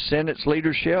Reid and the Senate's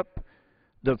leadership,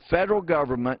 the federal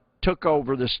government took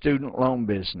over the student loan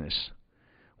business.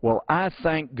 Well, I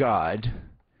thank God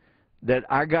that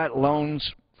I got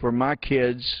loans for my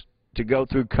kids to go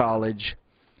through college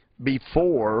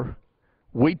before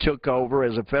we took over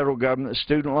as a federal government the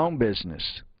student loan business.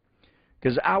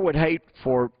 Because I would hate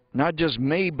for not just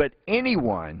me, but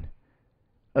anyone,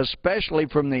 especially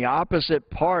from the opposite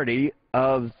party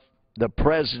of the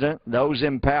president, those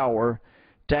in power,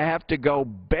 to have to go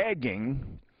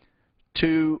begging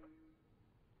to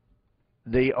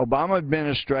the Obama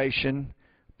administration,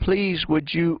 please,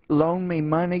 would you loan me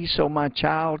money so my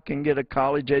child can get a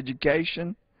college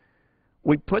education?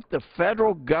 We put the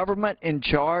federal government in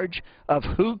charge of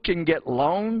who can get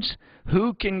loans,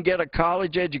 who can get a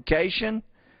college education.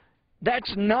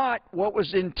 That's not what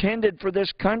was intended for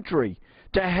this country,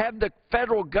 to have the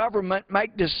federal government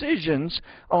make decisions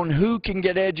on who can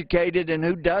get educated and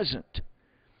who doesn't.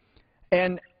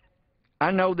 And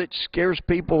I know that scares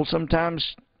people sometimes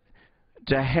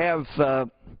to have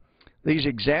these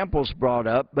examples brought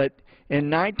up, but in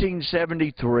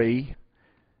 1973,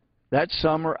 that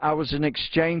summer, I was an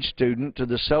exchange student to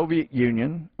the Soviet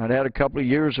Union. I'd had a couple of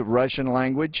years of Russian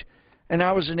language, and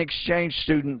I was an exchange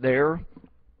student there.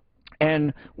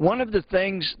 And one of the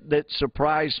things that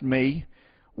surprised me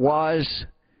was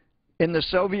in the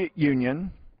Soviet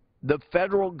Union, the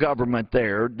federal government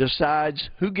there decides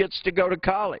who gets to go to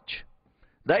college.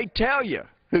 They tell you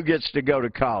who gets to go to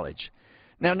college.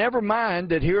 Now, never mind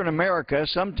that here in America,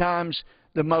 sometimes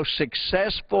the most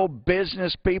successful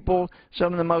business people,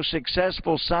 some of the most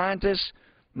successful scientists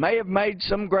may have made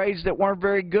some grades that weren't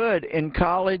very good in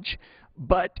college,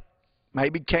 but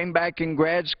maybe came back in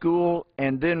grad school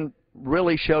and then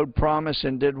really showed promise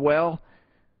and did well.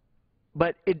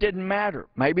 But it didn't matter.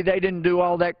 Maybe they didn't do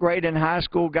all that great in high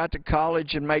school, got to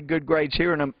college and made good grades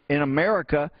here in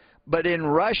America, but in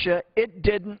Russia, it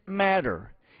didn't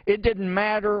matter. It didn't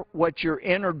matter what your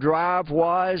inner drive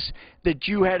was, that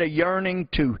you had a yearning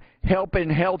to help in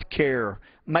health care,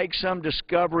 make some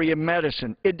discovery in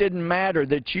medicine. It didn't matter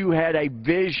that you had a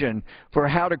vision for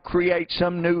how to create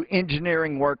some new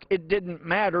engineering work. It didn't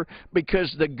matter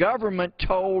because the government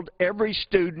told every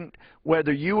student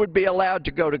whether you would be allowed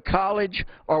to go to college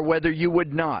or whether you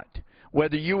would not,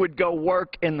 whether you would go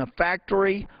work in the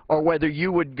factory or whether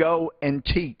you would go and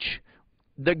teach.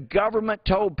 The government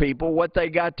told people what they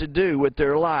got to do with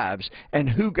their lives and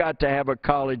who got to have a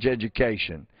college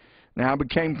education. Now, I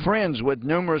became friends with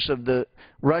numerous of the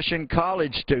Russian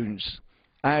college students.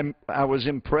 I was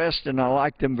impressed and I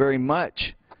liked them very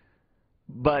much.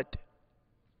 But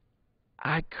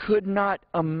I could not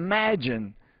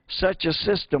imagine such a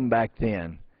system back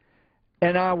then.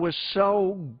 And I was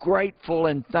so grateful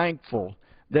and thankful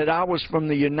that I was from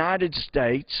the United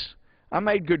States. I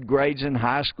made good grades in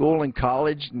high school and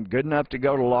college and good enough to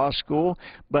go to law school,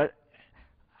 but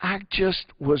I just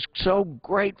was so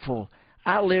grateful.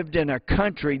 I lived in a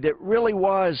country that really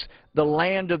was the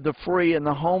land of the free and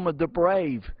the home of the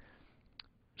brave.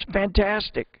 It's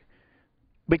fantastic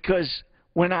because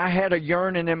when I had a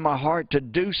yearning in my heart to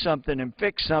do something and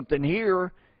fix something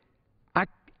here,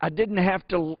 I didn't have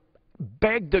to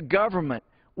beg the government,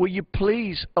 will you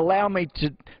please allow me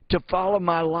to follow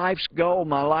my life's goal,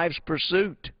 my life's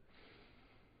pursuit?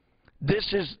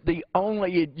 This is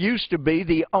it used to be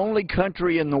the only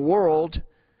country in the world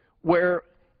where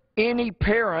any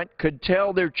parent could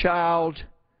tell their child,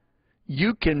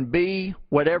 you can be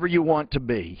whatever you want to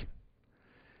be.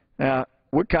 Now,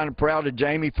 we're kind of proud of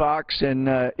Jamie Foxx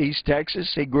in East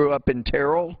Texas. He grew up in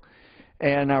Terrell,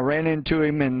 and I ran into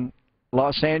him in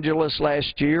Los Angeles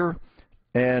last year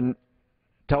and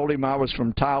told him I was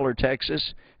from Tyler,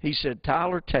 Texas. He said,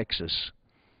 Tyler, Texas.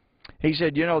 He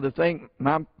said, you know, the thing,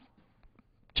 my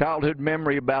childhood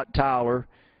memory about Tyler,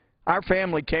 our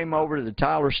family came over to the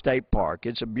Tyler State Park.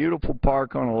 It's a beautiful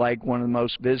park on a lake, one of the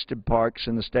most visited parks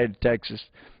in the state of Texas,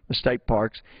 the state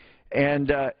parks.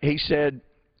 And he said,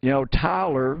 you know,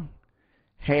 Tyler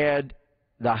had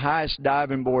the highest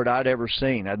diving board I'd ever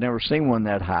seen. I'd never seen one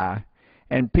that high.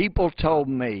 And people told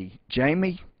me,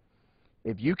 Jamie,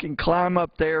 if you can climb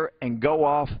up there and go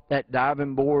off that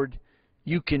diving board,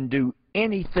 you can do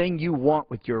anything you want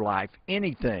with your life,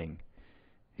 anything.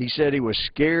 He said he was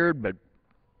scared, but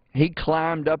he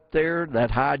climbed up there,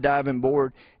 that high diving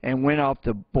board, and went off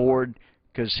the board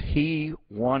because he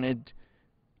wanted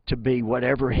to be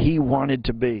whatever he wanted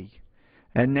to be.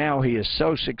 And now he is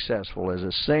so successful as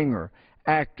a singer,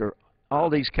 actor, all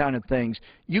these kind of things.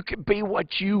 You could be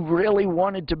what you really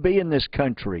wanted to be in this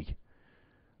country.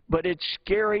 But it's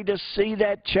scary to see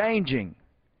that changing.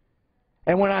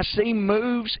 And when I see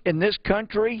moves in this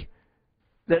country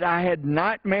that I had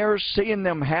nightmares seeing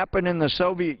them happen in the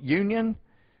Soviet Union,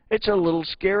 it's a little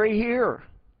scary here.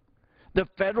 The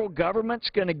federal government's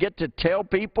going to get to tell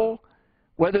people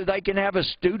whether they can have a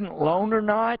student loan or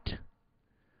not.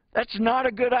 That's not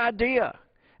a good idea.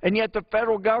 And yet the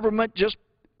federal government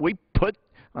we put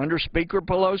under Speaker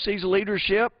Pelosi's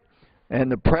leadership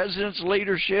and the President's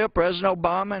leadership, President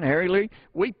Obama and Harry Lee,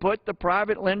 we put the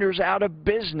private lenders out of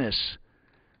business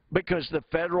because the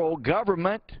federal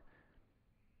government,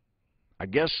 I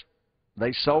guess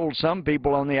they sold some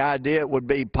people on the idea it would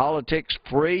be politics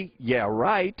free. Yeah,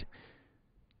 right.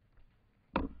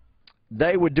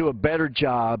 They would do a better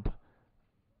job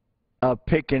of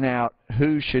picking out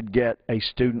who should get a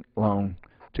student loan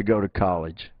to go to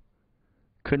college.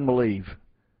 Couldn't believe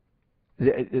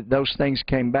those things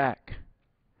came back.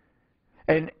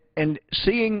 And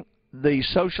seeing the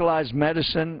socialized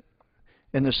medicine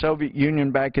in the Soviet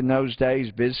Union back in those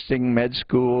days, visiting med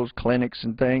schools, clinics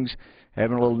and things,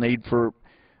 having a little need for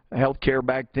health care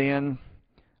back then,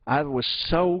 I was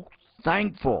so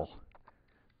thankful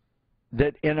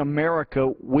that in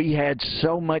America we had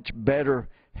so much better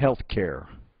health care.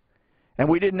 And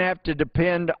we didn't have to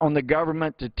depend on the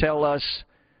government to tell us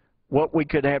what we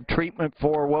could have treatment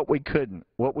for, what we couldn't,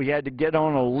 what we had to get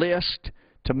on a list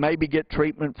to maybe get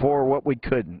treatment for, what we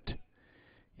couldn't.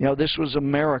 You know, this was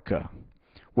America,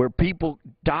 where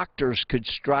doctors could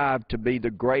strive to be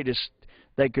the greatest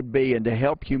they could be and to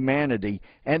help humanity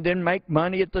and then make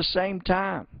money at the same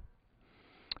time.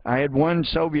 I had one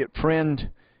Soviet friend,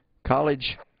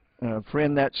 college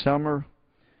friend that summer,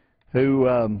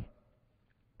 who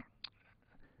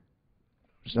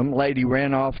some lady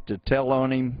ran off to tell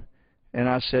on him, and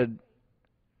I said,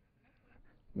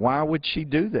 why would she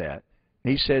do that?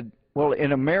 He said, well,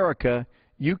 in America,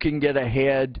 you can get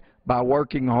ahead by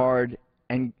working hard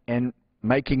and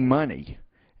making money,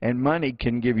 and money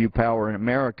can give you power in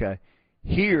America.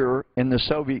 Here in the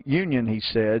Soviet Union, he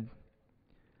said,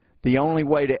 the only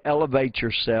way to elevate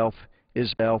yourself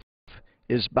is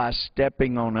by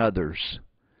stepping on others.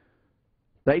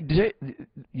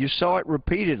 You saw it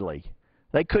repeatedly.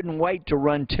 They couldn't wait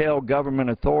to tell government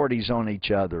authorities on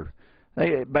each other.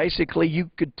 Basically, you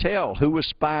could tell who was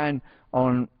spying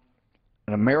on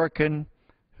an American,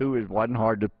 who wasn't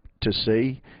hard to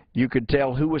see. You could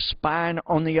tell who was spying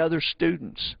on the other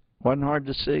students. Wasn't hard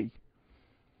to see.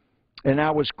 And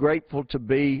I was grateful to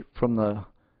be from the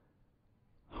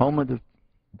home of the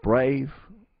brave,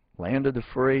 land of the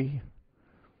free,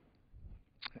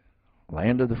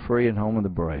 and home of the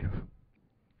brave.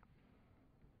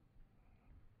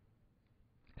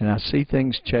 And I see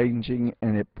things changing,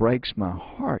 and it breaks my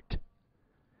heart.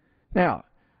 Now,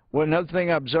 another thing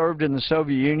I observed in the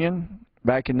Soviet Union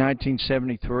back in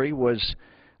 1973 was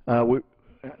we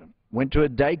went to a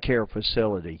daycare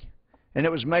facility, and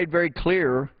it was made very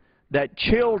clear that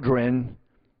children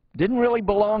didn't really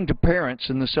belong to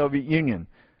parents in the Soviet Union.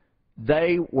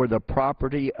 They were the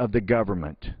property of the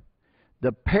government.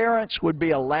 The parents would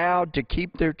be allowed to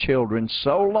keep their children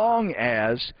so long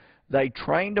as they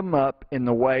trained them up in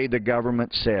the way the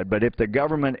government said. But if the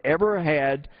government ever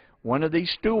had one of these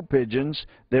stool pigeons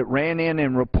that ran in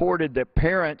and reported that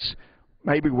parents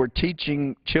maybe were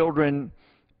teaching children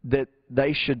that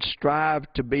they should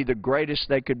strive to be the greatest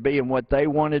they could be in what they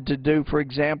wanted to do, for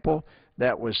example,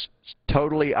 that was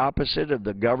totally opposite of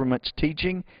the government's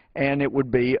teaching, and it would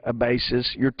be a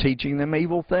basis, you're teaching them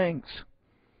evil things.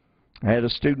 I had a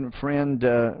student friend,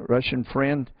 Russian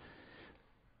friend,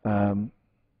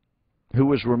 who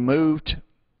was removed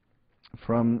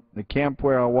from the camp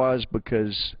where I was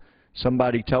because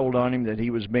somebody told on him that he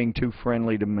was being too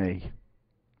friendly to me.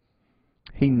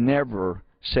 He never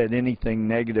said anything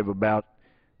negative about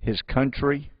his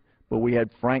country, but we had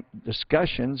frank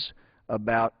discussions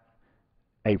about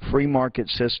a free market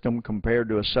system compared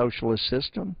to a socialist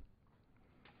system.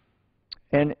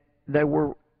 And they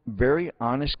were very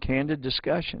honest, candid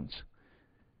discussions.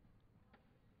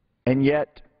 And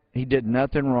yet, he did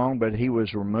nothing wrong, but he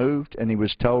was removed, and he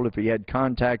was told if he had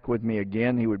contact with me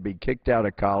again, he would be kicked out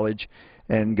of college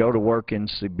and go to work in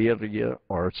Siberia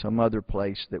or some other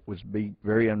place that was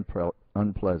very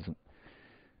unpleasant.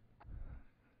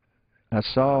 I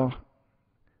saw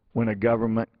when a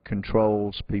government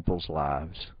controls people's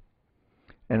lives,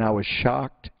 and I was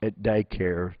shocked at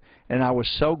daycare, and I was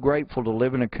so grateful to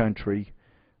live in a country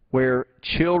where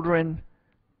children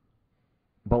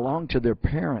belong to their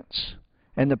parents.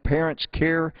 And the parents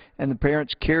care, and the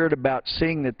parents cared about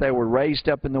seeing that they were raised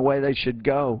up in the way they should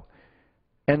go.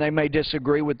 And they may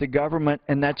disagree with the government,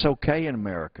 and that's okay in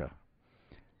America.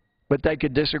 But they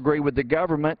could disagree with the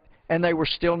government, and they were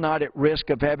still not at risk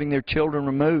of having their children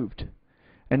removed.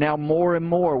 And now more and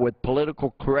more, with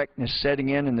political correctness setting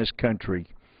in this country,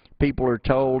 people are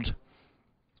told,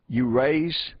 you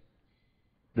raise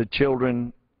the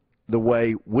children the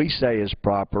way we say is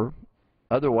proper,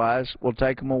 otherwise, we'll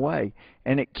take them away.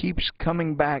 And it keeps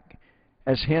coming back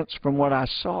as hints from what I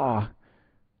saw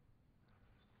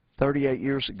 38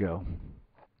 years ago.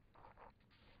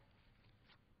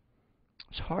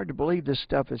 It's hard to believe this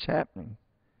stuff is happening.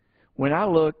 When I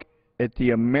look at the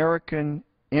American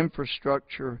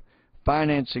Infrastructure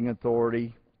Financing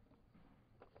Authority,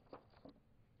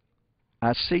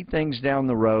 I see things down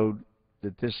the road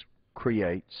that this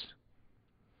creates.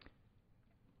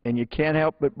 And you can't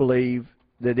help but believe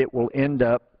that it will end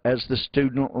up as the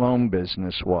student loan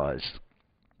business was.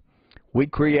 We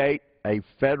create a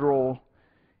federal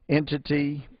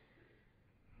entity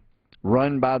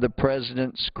run by the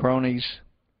president's cronies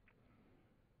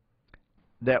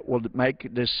that will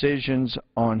make decisions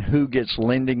on who gets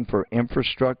lending for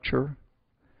infrastructure.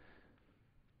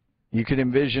 You could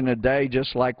envision a day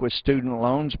just like with student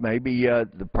loans. Maybe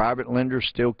the private lenders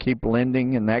still keep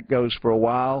lending, and that goes for a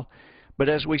while. But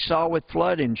as we saw with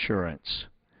flood insurance,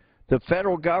 the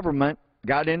federal government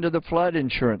got into the flood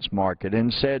insurance market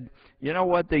and said, you know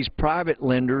what, these private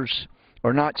lenders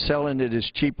are not selling it as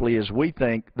cheaply as we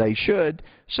think they should,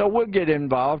 so we'll get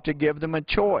involved to give them a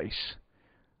choice.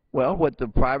 Well, what the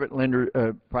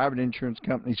private insurance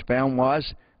companies found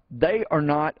was they are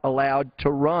not allowed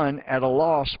to run at a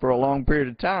loss for a long period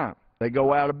of time. They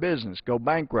go out of business, go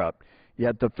bankrupt.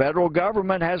 Yet the federal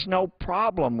government has no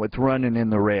problem with running in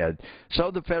the red. So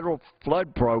the federal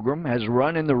flood program has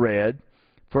run in the red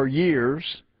for years.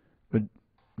 It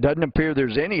doesn't appear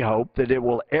there's any hope that it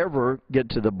will ever get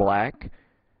to the black.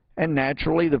 And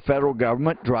naturally, the federal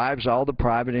government drives all the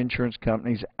private insurance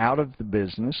companies out of the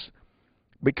business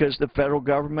because the federal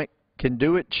government can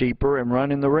do it cheaper and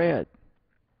run in the red.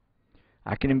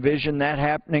 I can envision that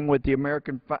happening with the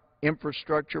American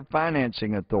Infrastructure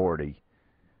Financing Authority.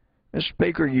 Mr.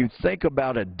 Speaker, you think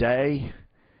about a day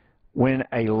when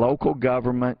a local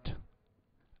government,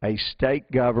 a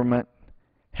state government,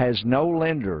 has no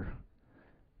lender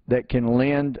that can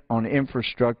lend on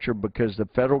infrastructure because the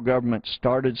federal government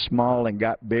started small and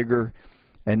got bigger,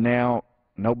 and now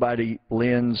nobody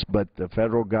lends but the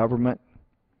federal government.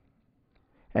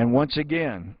 And once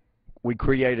again, we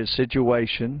create a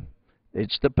situation.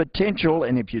 It's the potential,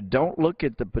 and if you don't look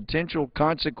at the potential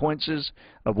consequences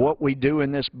of what we do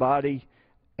in this body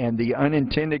and the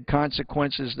unintended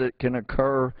consequences that can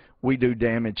occur, we do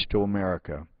damage to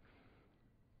America.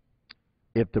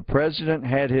 If the President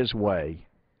had his way,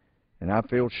 and I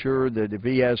feel sure that if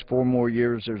he has 4 more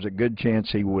years, there's a good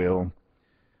chance he will,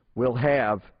 we'll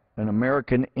have an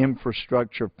American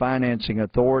Infrastructure Financing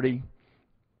Authority,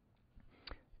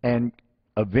 and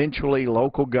eventually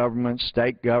local governments,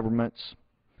 state governments,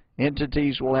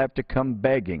 entities will have to come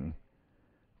begging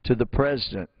to the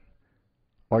President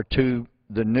or to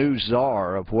the new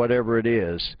czar of whatever it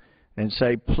is and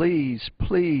say, please,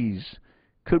 please,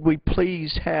 could we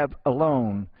please have a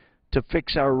loan to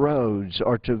fix our roads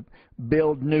or to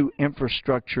build new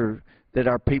infrastructure that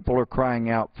our people are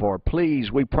crying out for?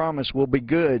 Please, we promise we'll be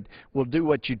good. We'll do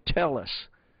what you tell us.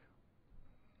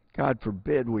 God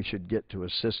forbid we should get to a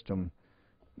system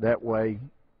that way,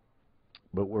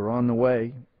 but we're on the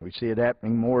way. We see it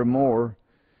happening more and more.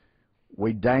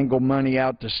 We dangle money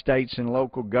out to states and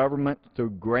local government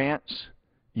through grants.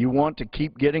 You want to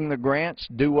keep getting the grants?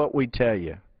 Do what we tell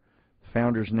you.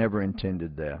 Founders never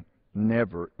intended that.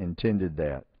 Never intended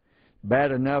that.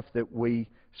 Bad enough that we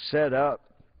set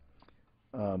up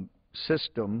a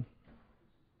system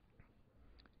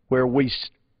where we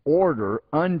order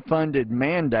unfunded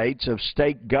mandates of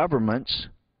state governments.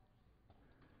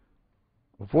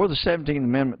 Before the 17th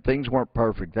Amendment, things weren't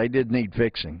perfect. They did need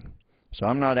fixing. So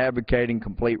I'm not advocating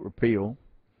complete repeal.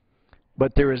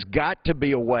 But there has got to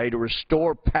be a way to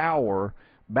restore power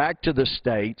back to the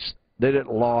states that it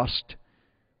lost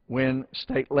when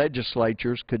state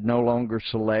legislatures could no longer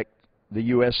select the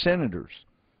U.S. senators.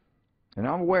 And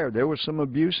I'm aware there were some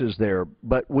abuses there,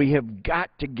 but we have got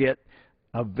to get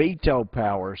a veto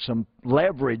power, some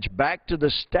leverage back to the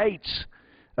states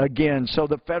again so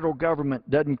the federal government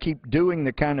doesn't keep doing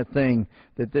the kind of thing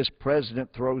that this president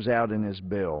throws out in his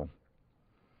bill.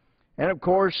 And of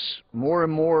course, more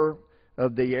and more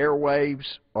of the airwaves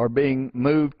are being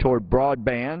moved toward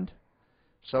broadband.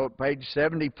 So at page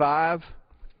 75,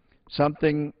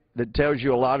 something that tells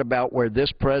you a lot about where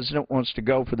this president wants to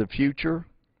go for the future.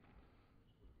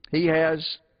 He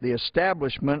has the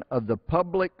establishment of the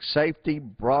Public Safety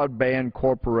Broadband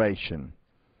Corporation.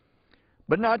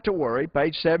 But not to worry,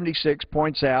 page 76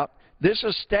 points out, this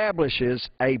establishes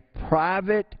a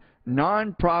private,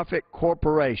 nonprofit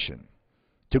corporation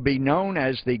to be known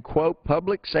as the, quote,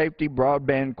 Public Safety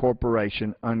Broadband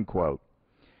Corporation, unquote.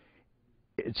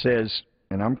 It says,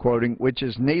 and I'm quoting, which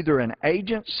is neither an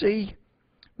agency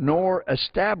nor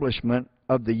establishment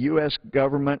of the U.S.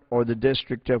 government or the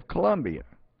District of Columbia.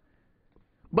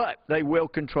 But they will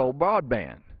control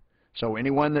broadband. So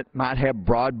anyone that might have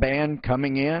broadband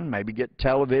coming in, maybe get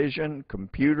television,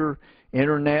 computer,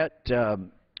 internet,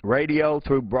 radio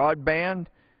through broadband,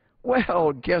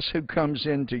 well, guess who comes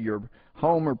into your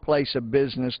home or place of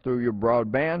business through your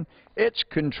broadband? It's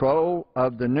control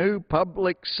of the new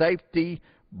Public Safety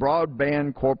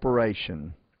Broadband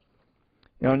Corporation.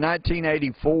 You know, in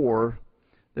 1984,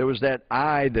 there was that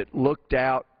eye that looked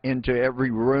out into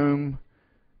every room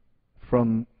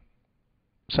from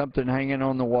something hanging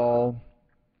on the wall.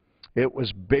 It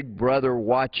was Big Brother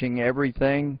watching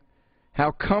everything.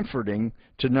 How comforting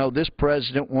to know this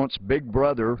president wants Big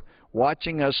Brother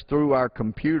watching us through our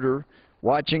computer,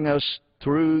 watching us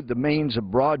through the means of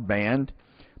broadband.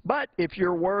 But if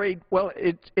you're worried, well,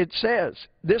 it says,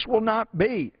 this will not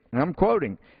be, and I'm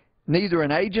quoting, neither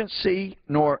an agency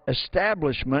nor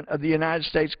establishment of the United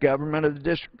States government of the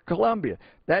District of Columbia.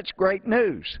 That's great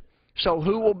news. So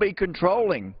who will be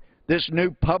controlling this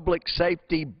new Public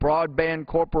Safety Broadband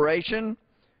Corporation?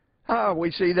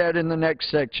 We see that in the next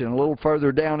section, a little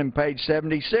further down in page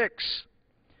 76.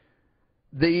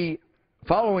 The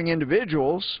following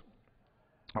individuals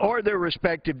or their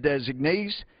respective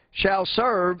designees shall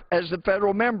serve as the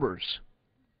federal members.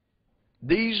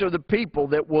 These are the people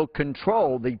that will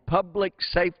control the Public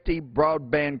Safety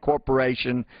Broadband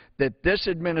Corporation that this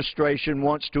administration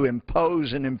wants to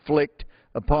impose and inflict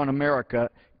upon America,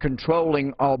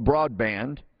 controlling all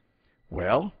broadband.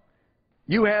 Well,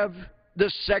 you have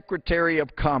the Secretary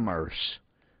of Commerce,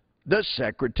 the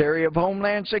Secretary of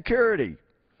Homeland Security,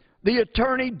 the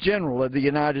Attorney General of the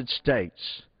United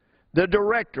States, the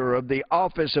Director of the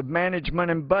Office of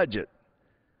Management and Budget.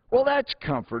 Well, that's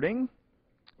comforting,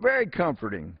 very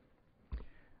comforting.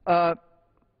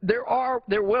 There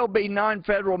will be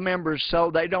non-federal members,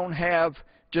 so they don't have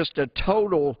just a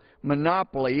total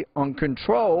monopoly on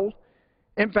control.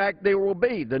 In fact, there will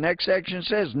be. The next section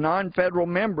says non-federal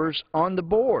members on the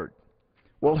board.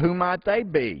 Well, who might they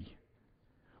be?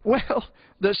 Well,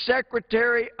 the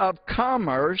Secretary of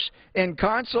Commerce, in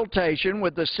consultation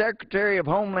with the Secretary of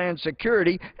Homeland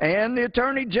Security and the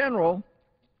Attorney General,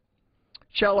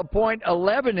 shall appoint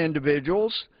 11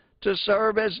 individuals to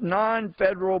serve as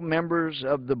non-federal members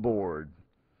of the board.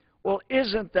 Well,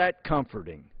 isn't that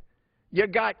comforting? You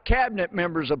got cabinet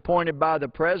members appointed by the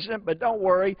president, but don't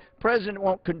worry, the president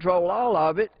won't control all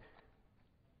of it,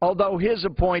 although his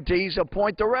appointees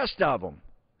appoint the rest of them.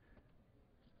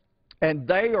 And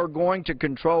they are going to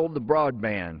control the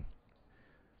broadband.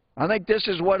 I think this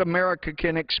is what America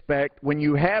can expect when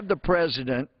you have the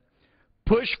president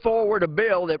push forward a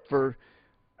bill that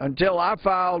until I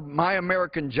filed my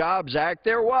American Jobs Act,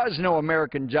 there was no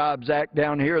American Jobs Act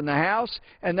down here in the House,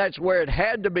 and that's where it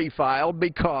had to be filed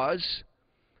because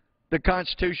the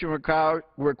Constitution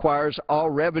requires all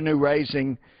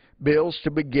revenue-raising bills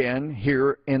to begin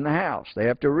here in the House. They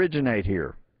have to originate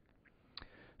here.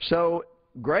 So,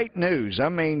 great news. I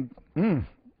mean,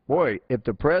 boy, if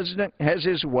the president has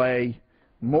his way,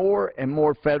 more and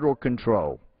more federal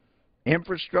control.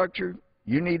 Infrastructure,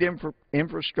 you need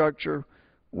infrastructure.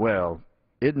 Well,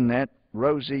 isn't that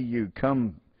rosy? You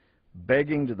come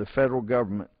begging to the federal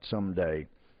government someday.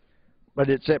 But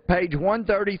it's at page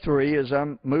 133, as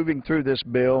I'm moving through this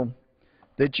bill,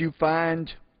 that you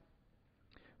find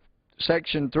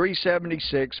Section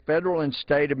 376, Federal and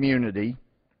State Immunity,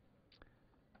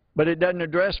 but it doesn't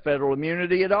address federal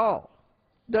immunity at all.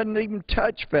 It doesn't even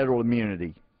touch federal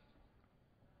immunity.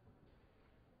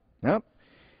 Nope.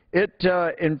 It,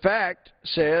 in fact,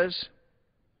 says,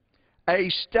 a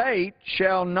state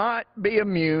shall not be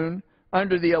immune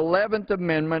under the 11th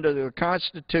Amendment of the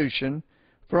Constitution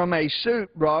from a suit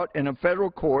brought in a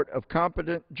federal court of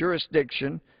competent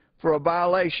jurisdiction for a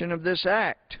violation of this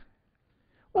act.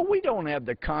 Well, we don't have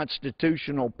the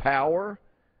constitutional power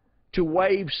to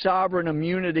waive sovereign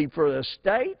immunity for the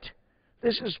state.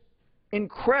 This is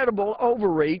incredible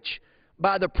overreach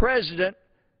by the President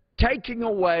taking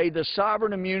away the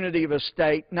sovereign immunity of a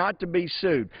state not to be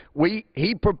sued.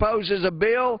 He proposes a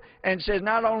bill and says,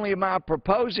 not only am I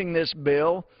proposing this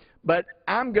bill, but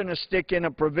I'm going to stick in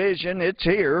a provision, it's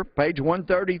here, page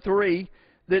 133,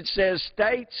 that says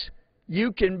states,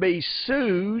 you can be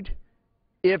sued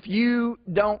if you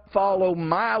don't follow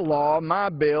my law, my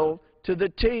bill, to the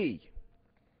T.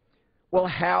 Well,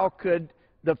 how could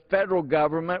the federal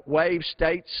government waive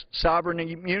states' sovereign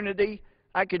immunity?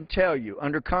 I can tell you,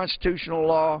 under constitutional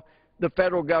law, the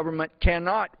federal government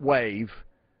cannot waive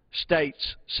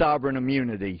states' sovereign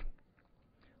immunity.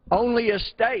 Only a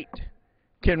state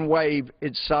can waive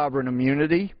its sovereign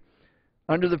immunity.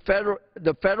 Under the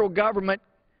federal government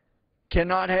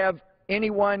cannot have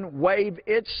anyone waive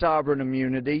its sovereign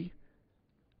immunity.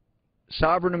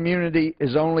 Sovereign immunity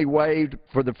is only waived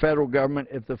for the federal government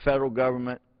if the federal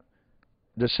government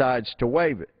decides to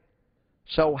waive it.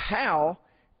 So how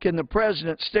can the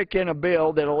President stick in a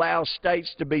bill that allows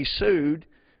states to be sued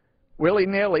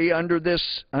willy-nilly under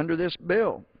this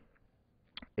bill?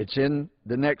 It's in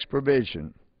the next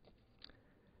provision.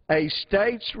 A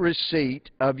state's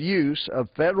receipt of use of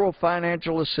federal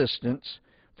financial assistance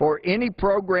for any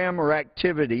program or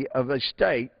activity of a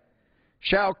state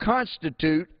shall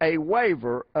constitute a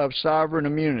waiver of sovereign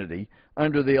immunity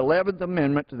under the 11th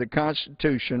Amendment to the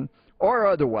Constitution or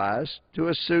otherwise to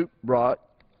a suit brought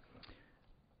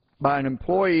by an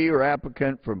employee or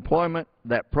applicant for employment.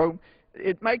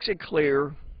 It makes it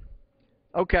clear,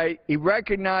 okay, he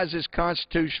recognizes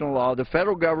constitutional law. The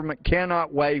federal government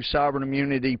cannot waive sovereign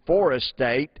immunity for a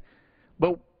state,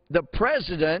 but the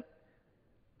President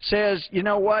says, you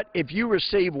know what, if you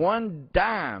receive one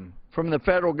dime from the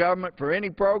federal government for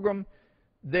any program,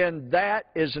 then that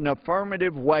is an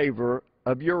affirmative waiver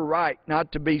of your right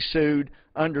not to be sued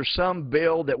under some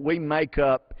bill that we make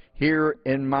up here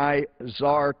in my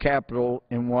czar capital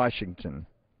in Washington.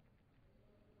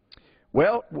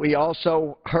 Well, we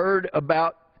also heard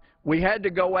about we had to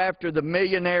go after the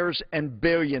millionaires and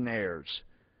billionaires.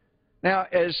 Now,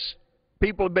 as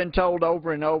people have been told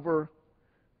over and over,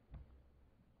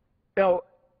 you know,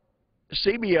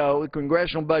 CBO, the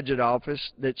Congressional Budget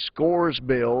Office, that scores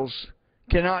bills,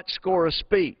 cannot score a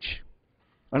speech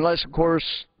unless, of course,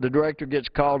 the director gets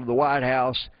called to the White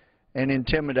House and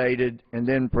intimidated, and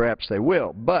then perhaps they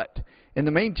will. But in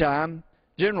the meantime,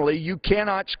 generally, you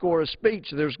cannot score a speech.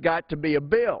 There's got to be a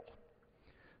bill.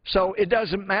 So it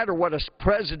doesn't matter what a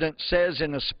president says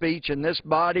in a speech in this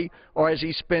body or as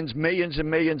he spends millions and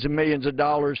millions and millions of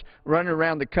dollars running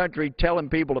around the country telling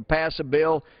people to pass a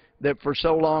bill that for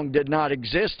so long did not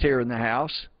exist here in the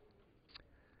House.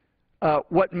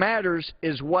 What matters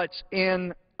is what's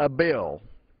in a bill.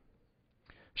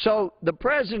 So the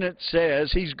President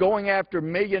says he's going after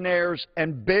millionaires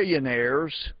and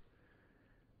billionaires,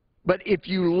 but if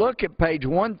you look at page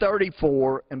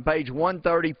 134 and page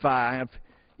 135,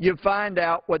 you find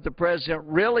out what the President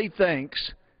really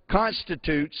thinks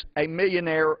constitutes a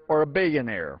millionaire or a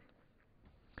billionaire.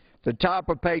 The top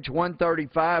of page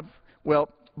 135, well,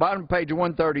 bottom of page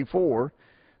 134,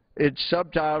 it's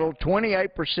subtitled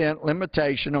 28%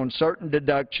 limitation on certain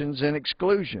deductions and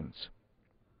exclusions.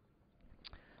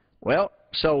 Well,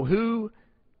 so who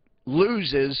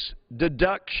loses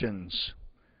deductions?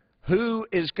 Who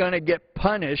is going to get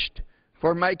punished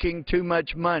for making too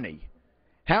much money?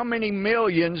 How many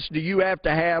millions do you have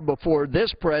to have before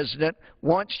this President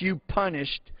wants you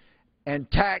punished and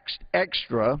taxed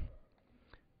extra?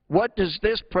 What does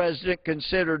this President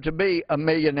consider to be a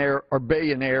millionaire or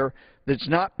billionaire that's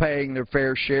not paying their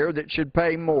fair share, that should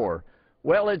pay more?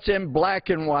 Well, it's in black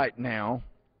and white now.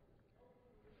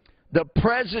 The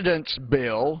President's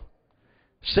bill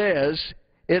says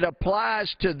it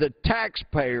applies to the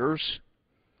taxpayers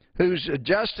whose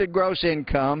adjusted gross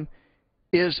income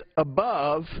is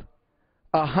above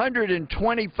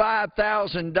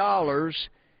 $125,000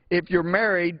 if you're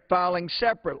married filing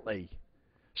separately.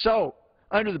 So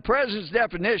under the President's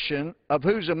definition of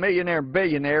who's a millionaire and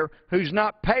billionaire, who's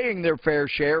not paying their fair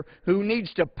share, who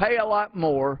needs to pay a lot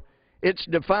more, it's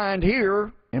defined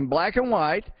here in black and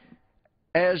white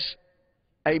as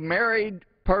a married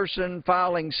person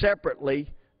filing separately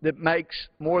that makes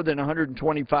more than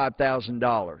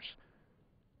 $125,000.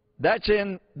 That's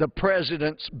in the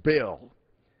President's bill.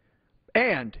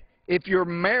 And if you're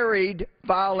married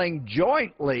filing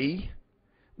jointly,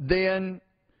 then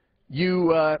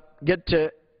you get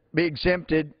to be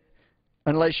exempted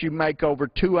unless you make over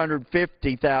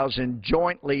 $250,000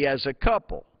 jointly as a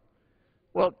couple.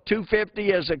 Well,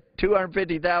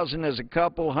 $250,000 as a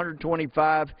couple,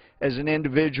 $125,000 as an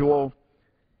individual,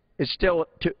 it's still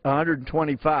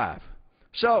 $125,000.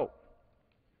 So,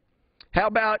 how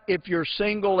about if you're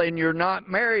single and you're not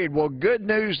married? Well, good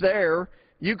news there.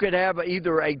 You could have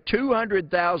either a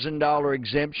 $200,000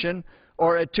 exemption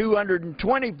or a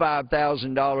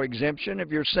 $225,000 exemption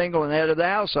if you're single and head of the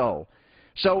household.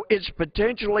 So it's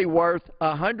potentially worth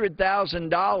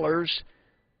 $100,000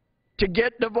 to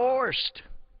get divorced.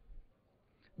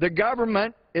 The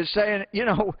government is saying, you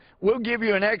know, we'll give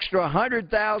you an extra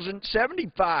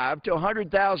 $75,000 to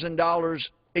 $100,000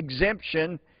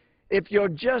 exemption if you'll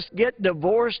just get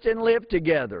divorced and live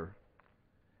together.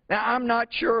 Now, I'm not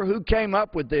sure who came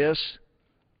up with this.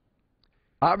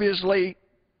 Obviously,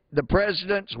 the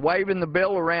President's waving the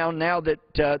bill around now that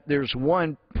there's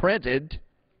one printed,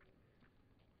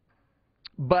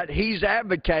 but he's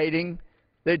advocating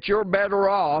that you're better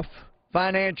off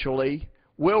financially,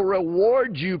 will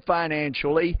reward you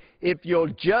financially if you'll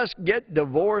just get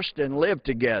divorced and live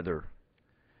together.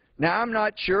 Now, I'm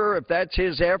not sure if that's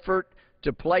his effort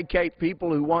to placate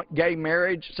people who want gay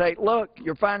marriage. Say, look,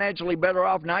 you're financially better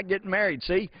off not getting married.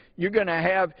 See, you got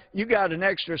an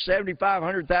extra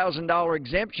 $75,000, $100,000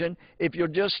 exemption if you'll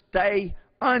just stay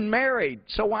unmarried.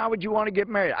 So why would you want to get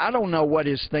married? I don't know what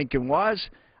his thinking was.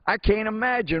 I can't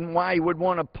imagine why he would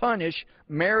want to punish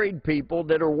married people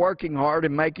that are working hard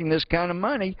and making this kind of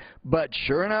money. But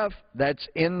sure enough, that's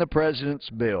in the President's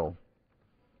bill.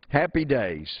 Happy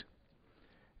days.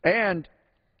 And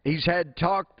he's had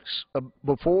talks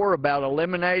before about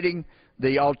eliminating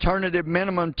the alternative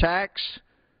minimum tax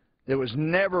that was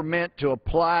never meant to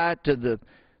apply to the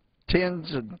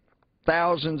tens of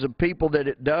thousands of people that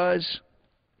it does.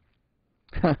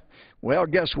 Well,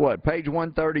 guess what? Page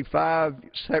 135,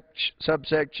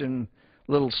 subsection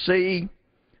little c,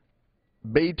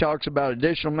 B talks about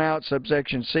additional amount,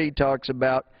 subsection C talks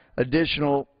about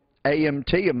additional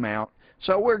AMT amount.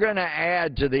 So we're going to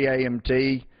add to the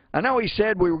AMT. I know he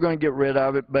said we were going to get rid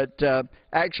of it, but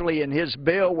actually in his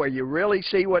bill, where you really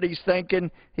see what he's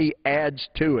thinking, he adds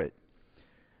to it.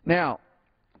 Now,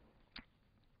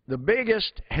 the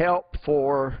biggest help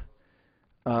for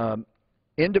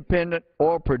independent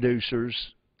oil producers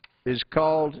is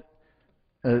called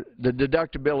the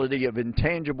deductibility of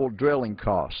intangible drilling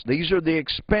costs. These are the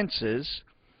expenses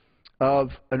of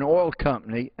an oil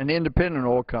company, an independent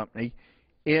oil company,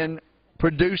 in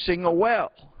producing a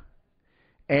well.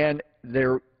 And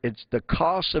it's the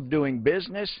cost of doing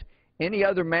business. Any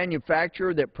other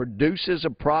manufacturer that produces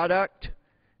a product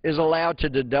is allowed to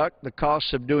deduct the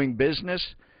costs of doing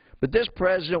business. But this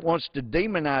President wants to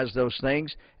demonize those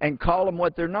things and call them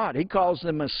what they're not. He calls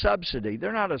them a subsidy.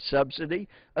 They're not a subsidy.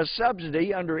 A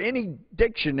subsidy, under any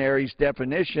dictionary's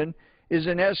definition, is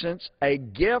in essence a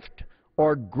gift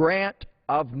or grant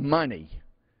of money.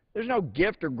 There's no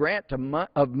gift or grant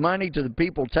of money to the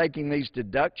people taking these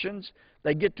deductions.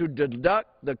 They get to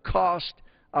deduct the cost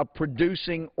of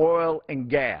producing oil and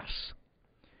gas.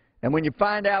 And when you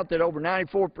find out that over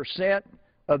 94%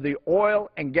 of the oil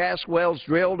and gas wells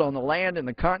drilled on the land in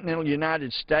the continental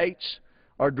United States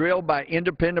are drilled by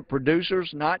independent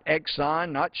producers, not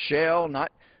Exxon, not Shell,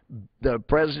 not the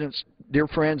President's dear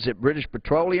friends at British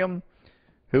Petroleum,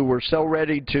 who were so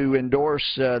ready to endorse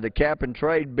the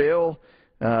cap-and-trade bill,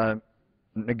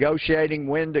 negotiating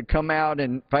when to come out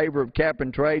in favor of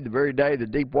cap-and-trade the very day the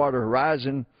Deepwater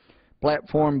Horizon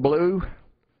platform blew,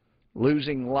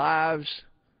 losing lives,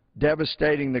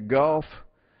 devastating the Gulf,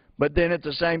 but then at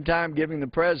the same time giving the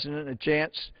President a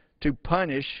chance to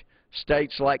punish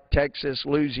states like Texas,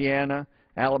 Louisiana,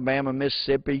 Alabama,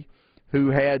 Mississippi, who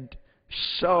had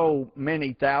so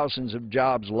many thousands of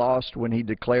jobs lost when he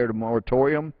declared a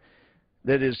moratorium,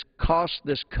 that has cost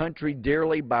this country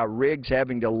dearly by rigs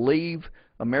having to leave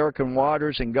American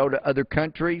waters and go to other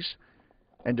countries.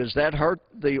 And does that hurt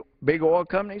the big oil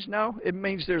companies? No. It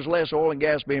means there's less oil and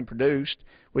gas being produced,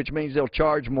 which means they'll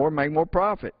charge more, make more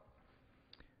profit.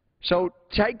 So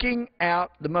taking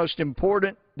out the most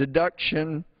important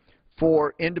deduction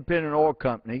for independent oil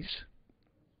companies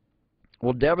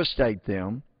will devastate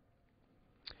them.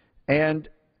 And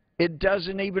it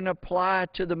doesn't even apply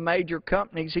to the major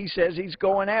companies he says he's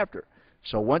going after.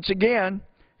 So once again,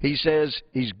 he says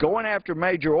he's going after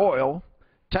Major Oil,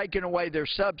 taking away their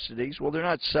subsidies. Well, they're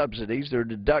not subsidies, they're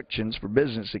deductions for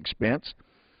business expense.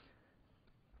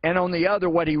 And on the other,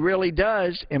 what he really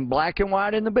does, in black and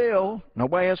white in the bill,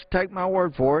 nobody has to take my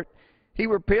word for it, he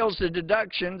repeals the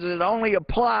deductions that only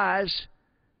applies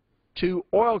to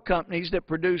oil companies that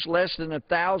produce less than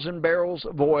 1,000 barrels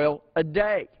of oil a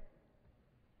day.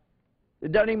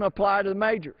 It doesn't even apply to the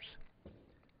majors.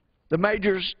 The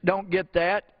majors don't get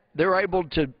that. They're able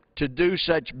to do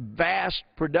such vast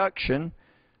production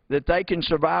that they can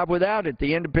survive without it.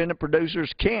 The independent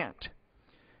producers can't.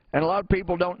 And a lot of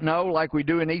people don't know, like we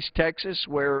do in East Texas,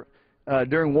 where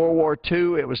during World War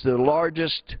II it was the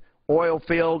largest oil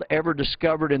field ever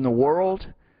discovered in the world.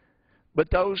 But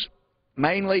those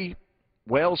mainly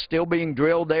wells still being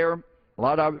drilled there, a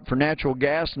lot of it for natural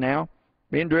gas now,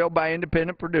 being drilled by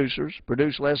independent producers,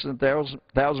 produce less than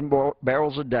 1,000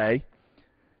 barrels a day.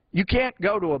 You can't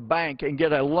go to a bank and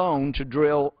get a loan to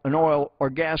drill an oil or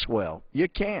gas well. You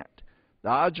can't. The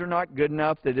odds are not good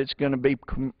enough that it's going to be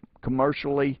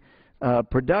commercially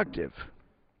productive.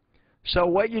 So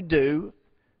what you do,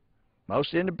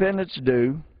 most independents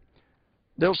do,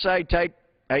 they'll say take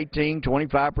 18,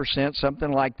 25%,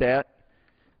 something like that,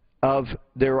 of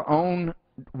their own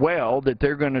well that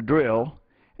they're going to drill,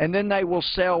 and then they will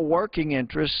sell working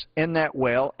interests in that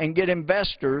well and get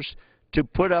investors to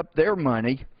put up their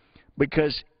money,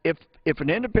 because if an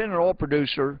independent oil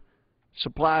producer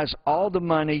supplies all the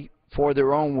money for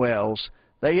their own wells,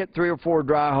 they hit 3 or 4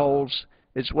 dry holes.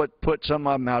 It's what put some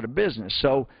of them out of business.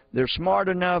 So they're smart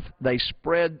enough, they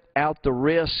spread out the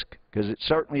risk, because it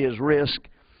certainly is risk,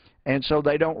 and so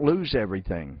they don't lose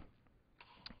everything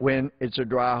when it's a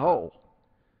dry hole.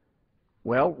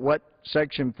 Well, what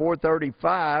Section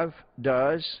 435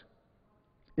 does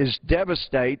is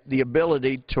devastate the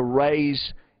ability to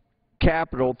raise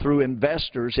capital through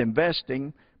investors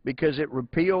investing, because it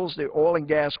repeals the oil and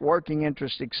gas working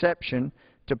interest exception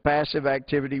to passive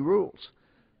activity rules.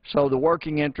 So the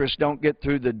working interests don't get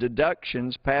through the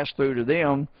deductions passed through to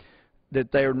them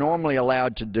that they are normally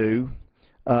allowed to do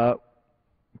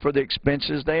for the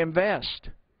expenses they invest.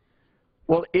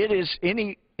 Well, it is,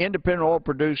 any independent oil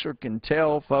producer can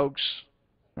tell folks,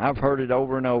 I've heard it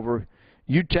over and over,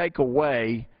 you take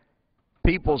away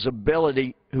people's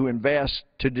ability who invest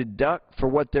to deduct for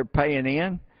what they're paying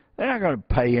in, they're not going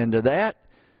to pay into that.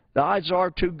 The odds are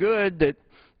too good that,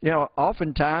 you know,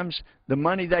 oftentimes the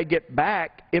money they get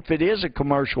back, if it is a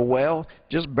commercial well,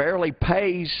 just barely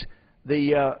pays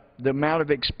the amount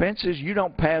of expenses. You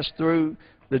don't pass through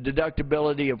the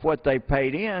deductibility of what they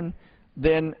paid in,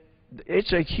 then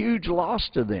it's a huge loss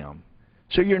to them.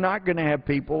 So you're not going to have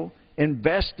people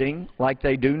investing like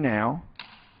they do now,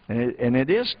 and it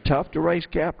is tough to raise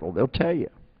capital, they'll tell you.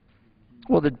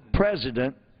 Well, the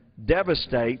president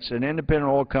devastates an independent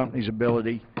oil company's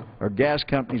ability, or gas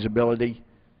company's ability,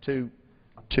 to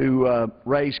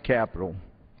raise capital.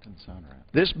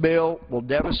 This bill will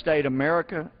devastate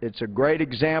America. It's a great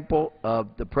example of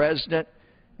the president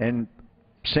and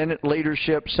Senate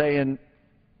leadership saying,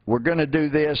 we're going to do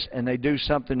this, and they do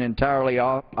something entirely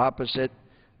opposite.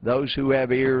 Those who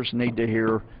have ears need to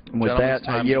hear. And with that,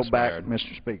 I yield back,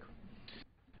 Mr. Speaker.